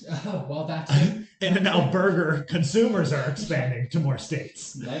wise. Oh, well, that's In-N-Out Burger consumers are expanding to more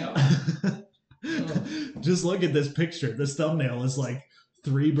states. They are. Just look at this picture. This thumbnail is like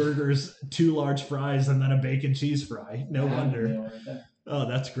 3 burgers, 2 large fries, and then a bacon cheese fry. No wonder. Oh,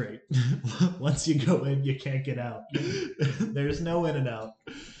 that's great. Once you go in, you can't get out. There's no in and out.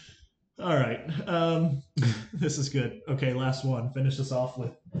 All right. This is good. Okay, last one. Finish us off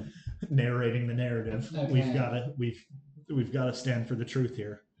with narrating the narrative. Okay. We've got to stand for the truth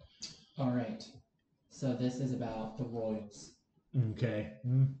here. All right. So this is about the royals. Okay.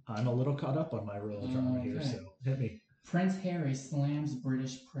 I'm a little caught up on my royal drama here, so hit me. Prince Harry slams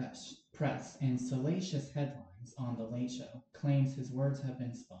British press in salacious headlines on The Late Show, claims his words have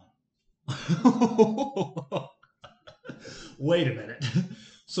been spun. Wait a minute.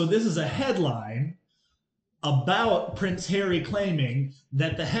 So this is a headline about Prince Harry claiming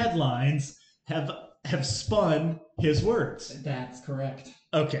that the headlines have spun his words. That's correct.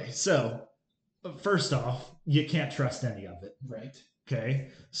 Okay, so first off, you can't trust any of it. Right. Okay,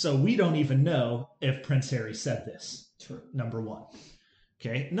 so we don't even know if Prince Harry said this. True. Number 1.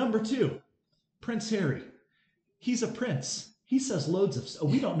 Okay, number 2, Prince Harry. He's a prince. He says loads of stuff.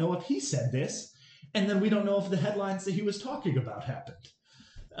 We don't know if he said this, and then we don't know if the headlines that he was talking about happened.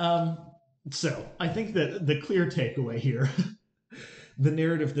 So I think that the clear takeaway here, the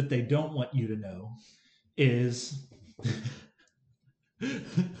narrative that they don't want you to know, is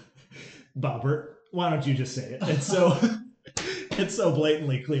Bobbert. Why don't you just say it? It's so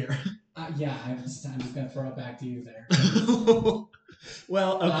blatantly clear. Yeah, I'm just gonna throw it back to you there.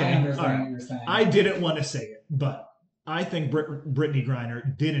 Well, okay, I understand all right. what you're saying. I didn't want to say it, but I think Brittany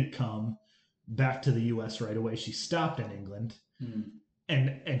Griner didn't come back to the U.S. right away. She stopped in England,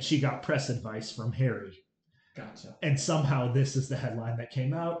 and she got press advice from Harry. Gotcha. And somehow this is the headline that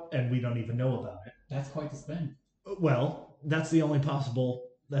came out, and we don't even know about it. That's quite the spin. Well, that's the only possible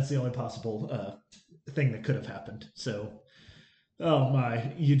thing that could have happened. So, oh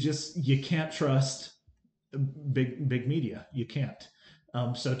my, you can't trust big media. You can't.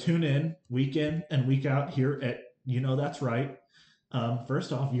 So tune in week and week out here at That's Right.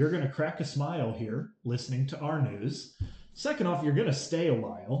 First off, you're going to crack a smile here listening to our news. Second off, you're going to stay a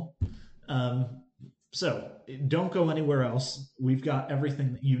while. So don't go anywhere else. We've got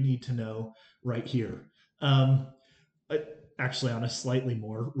everything that you need to know right here. Actually, on a slightly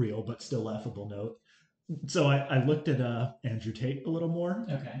more real but still laughable note. So I looked at Andrew Tate a little more,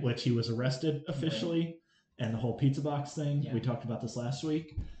 which he was arrested officially, and the whole pizza box thing. Yeah. We talked about this last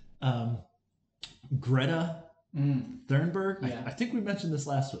week. Greta Thunberg, I think we mentioned this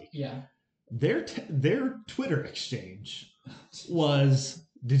last week. Yeah. Their Twitter exchange was.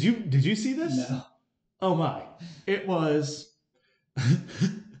 Did you see this? No. Oh my! It was.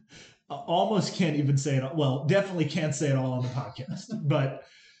 Almost can't even say it. Well, definitely can't say it all on the podcast. But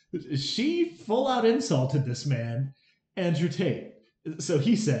she full out insulted this man, Andrew Tate. So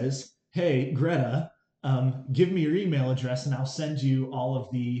he says, "Hey, Greta, give me your email address and I'll send you all of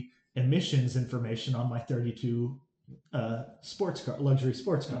the emissions information on my 32 luxury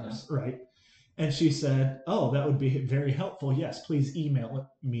sports cars." Right? And she said, "Oh, that would be very helpful. Yes, please email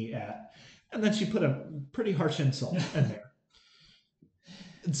me at." And then she put a pretty harsh insult in there.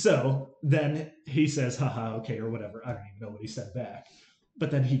 So then he says, haha, okay, or whatever. I don't even know what he said back.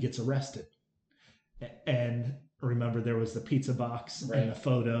 But then he gets arrested. And remember, there was the pizza box and the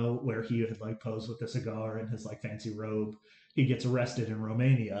photo where he had posed with a cigar and his fancy robe. He gets arrested in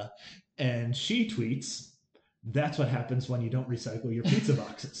Romania. And she tweets, "That's what happens when you don't recycle your pizza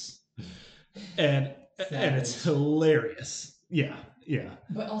boxes." And it's hilarious. Yeah.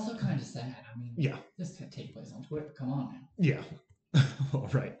 But also kind of sad. I mean, this could take place on Twitter. Come on, man. Yeah. All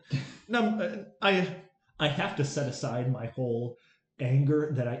right. Now, I have to set aside my whole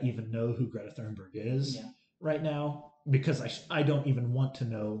anger that I even know who Greta Thunberg is right now, because I don't even want to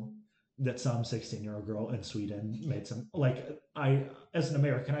know that some 16-year-old girl in Sweden made some, as an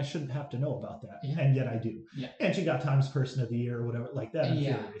American, I shouldn't have to know about that. Yeah. And yet I do. Yeah. And she got Times Person of the Year or whatever, that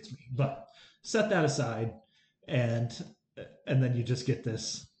infuriates me. But set that aside, and then you just get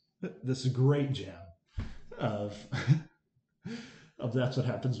this great gem of That's what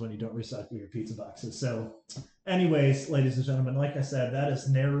happens when you don't recycle your pizza boxes. So, anyways, ladies and gentlemen, like I said, that is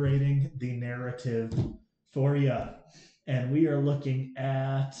narrating the narrative for you. And we are looking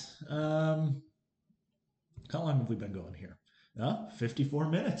at, how long have we been going here? 54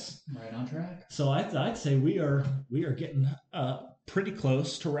 minutes. Right on track. So I'd say we are getting pretty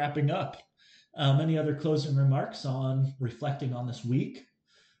close to wrapping up. Any other closing remarks on reflecting on this week,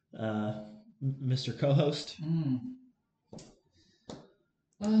 Mr. Co-host?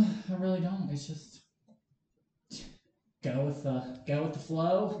 I really don't. It's just go with the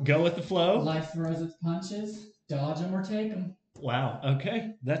flow. Go with the flow. Life throws its punches. Dodge them or take them. Wow.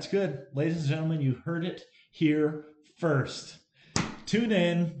 Okay, that's good, ladies and gentlemen. You heard it here first. Tune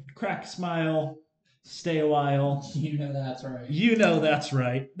in, crack a smile, stay a while. You know that's right. You know that's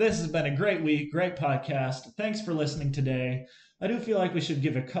right. This has been a great week, great podcast. Thanks for listening today. I do feel like we should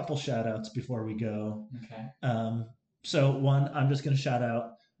give a couple shout outs before we go. Okay. So one, I'm just going to shout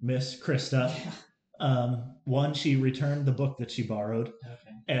out Miss Krista. One, she returned the book that she borrowed.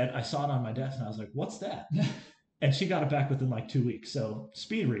 Okay. And I saw it on my desk and I was like, what's that? And she got it back within like 2 weeks. So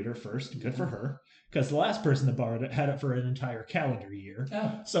speed reader first, good for her. Because the last person that borrowed it had it for an entire calendar year.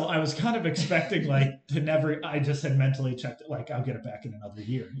 Oh. So I was kind of expecting like to never, I just had mentally checked it, like I'll get it back in another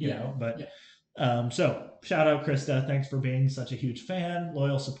year, you know, but so shout out Krista. Thanks for being such a huge fan,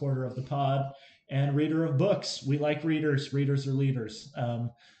 loyal supporter of the pod and reader of books. We like readers. Readers are leaders.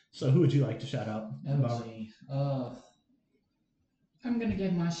 So who would you like to shout out? Oh, gee. I'm going to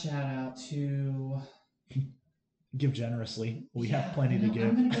give my shout out to... Give generously. We have plenty to give.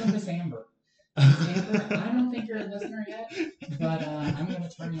 I'm going to go with Miss Amber. Amber, I don't think you're a listener yet, but I'm going to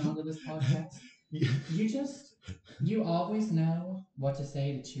turn you on to this podcast. You always know what to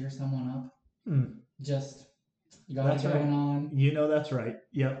say to cheer someone up. Just, you got it going on. You know that's right.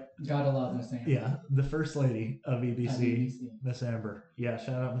 Yep. Gotta love Miss Amber. Yeah, the first lady of EBC, Miss Amber. Yeah,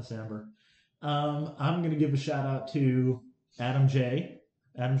 shout out Miss Amber. I'm going to give a shout out to Adam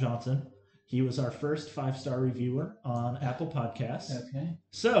Johnson. He was our first 5-star reviewer on Apple Podcasts. Okay.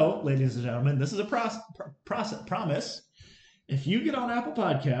 So, ladies and gentlemen, this is a promise. If you get on Apple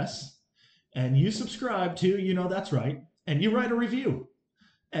Podcasts and you subscribe to You Know That's Right, and you write a review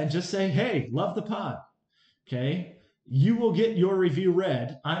and just say, hey, love the pod, okay, you will get your review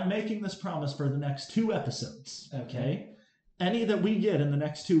read. I'm making this promise for the next 2 episodes, okay? Any that we get in the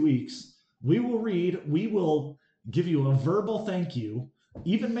next 2 weeks, we will read, we will give you a verbal thank you,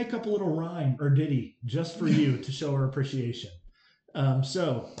 even make up a little rhyme or ditty just for you to show our appreciation.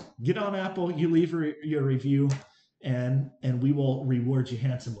 So get on Apple, you leave your review, and we will reward you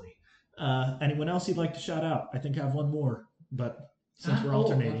handsomely. Anyone else you'd like to shout out? I think I have one more, but since we're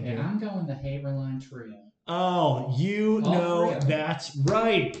alternating here. I'm going the Haverline Trio. Oh, you know that's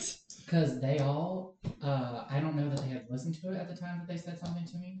right. Because they all, I don't know that they had listened to it at the time that they said something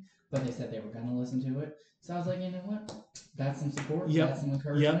to me, but they said they were going to listen to it. So I was like, you know what? That's some support. Yep. That's some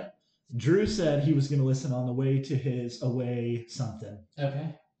encouragement. Yep. Drew said he was going to listen on the way to his away something.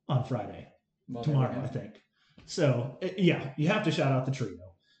 Okay. On Friday. Well, tomorrow, I think. So, yeah, you have to shout out the trio.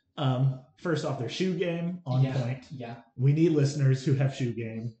 First off, their shoe game on point. Yeah. We need listeners who have shoe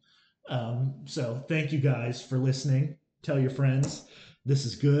game. So thank you guys for listening. Tell your friends. This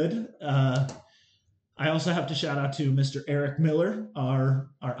is good. I also have to shout out to Mr. Eric Miller, our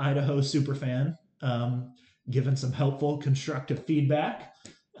Idaho super fan, giving some helpful, constructive feedback.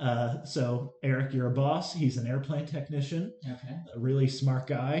 So Eric, you're a boss. He's an airplane technician. Okay. A really smart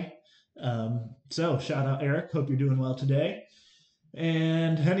guy. So shout out Eric. Hope you're doing well today.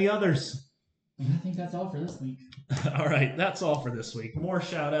 And any others? I think that's all for this week. All right, that's all for this week. More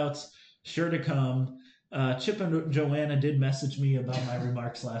shout outs sure to come. Chip and Joanna did message me about my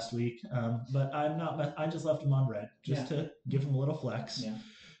remarks last week, but I just left them on red just to give them a little flex.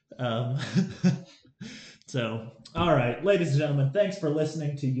 Yeah. So, all right, ladies and gentlemen, thanks for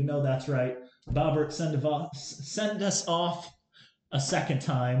listening to You Know That's Right. Bobbert, send us off a second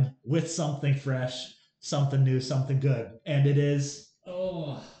time with something fresh, something new, something good. And it is...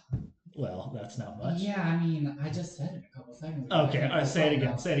 Oh... Well, that's not much. Yeah, I mean, I just said it a couple seconds ago. Okay, all right, say it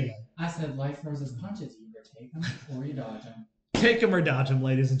again. I said life throws its punches. You either take them or you dodge them. Take them or dodge them,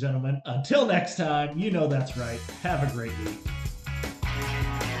 ladies and gentlemen. Until next time, you know that's right. Have a great week.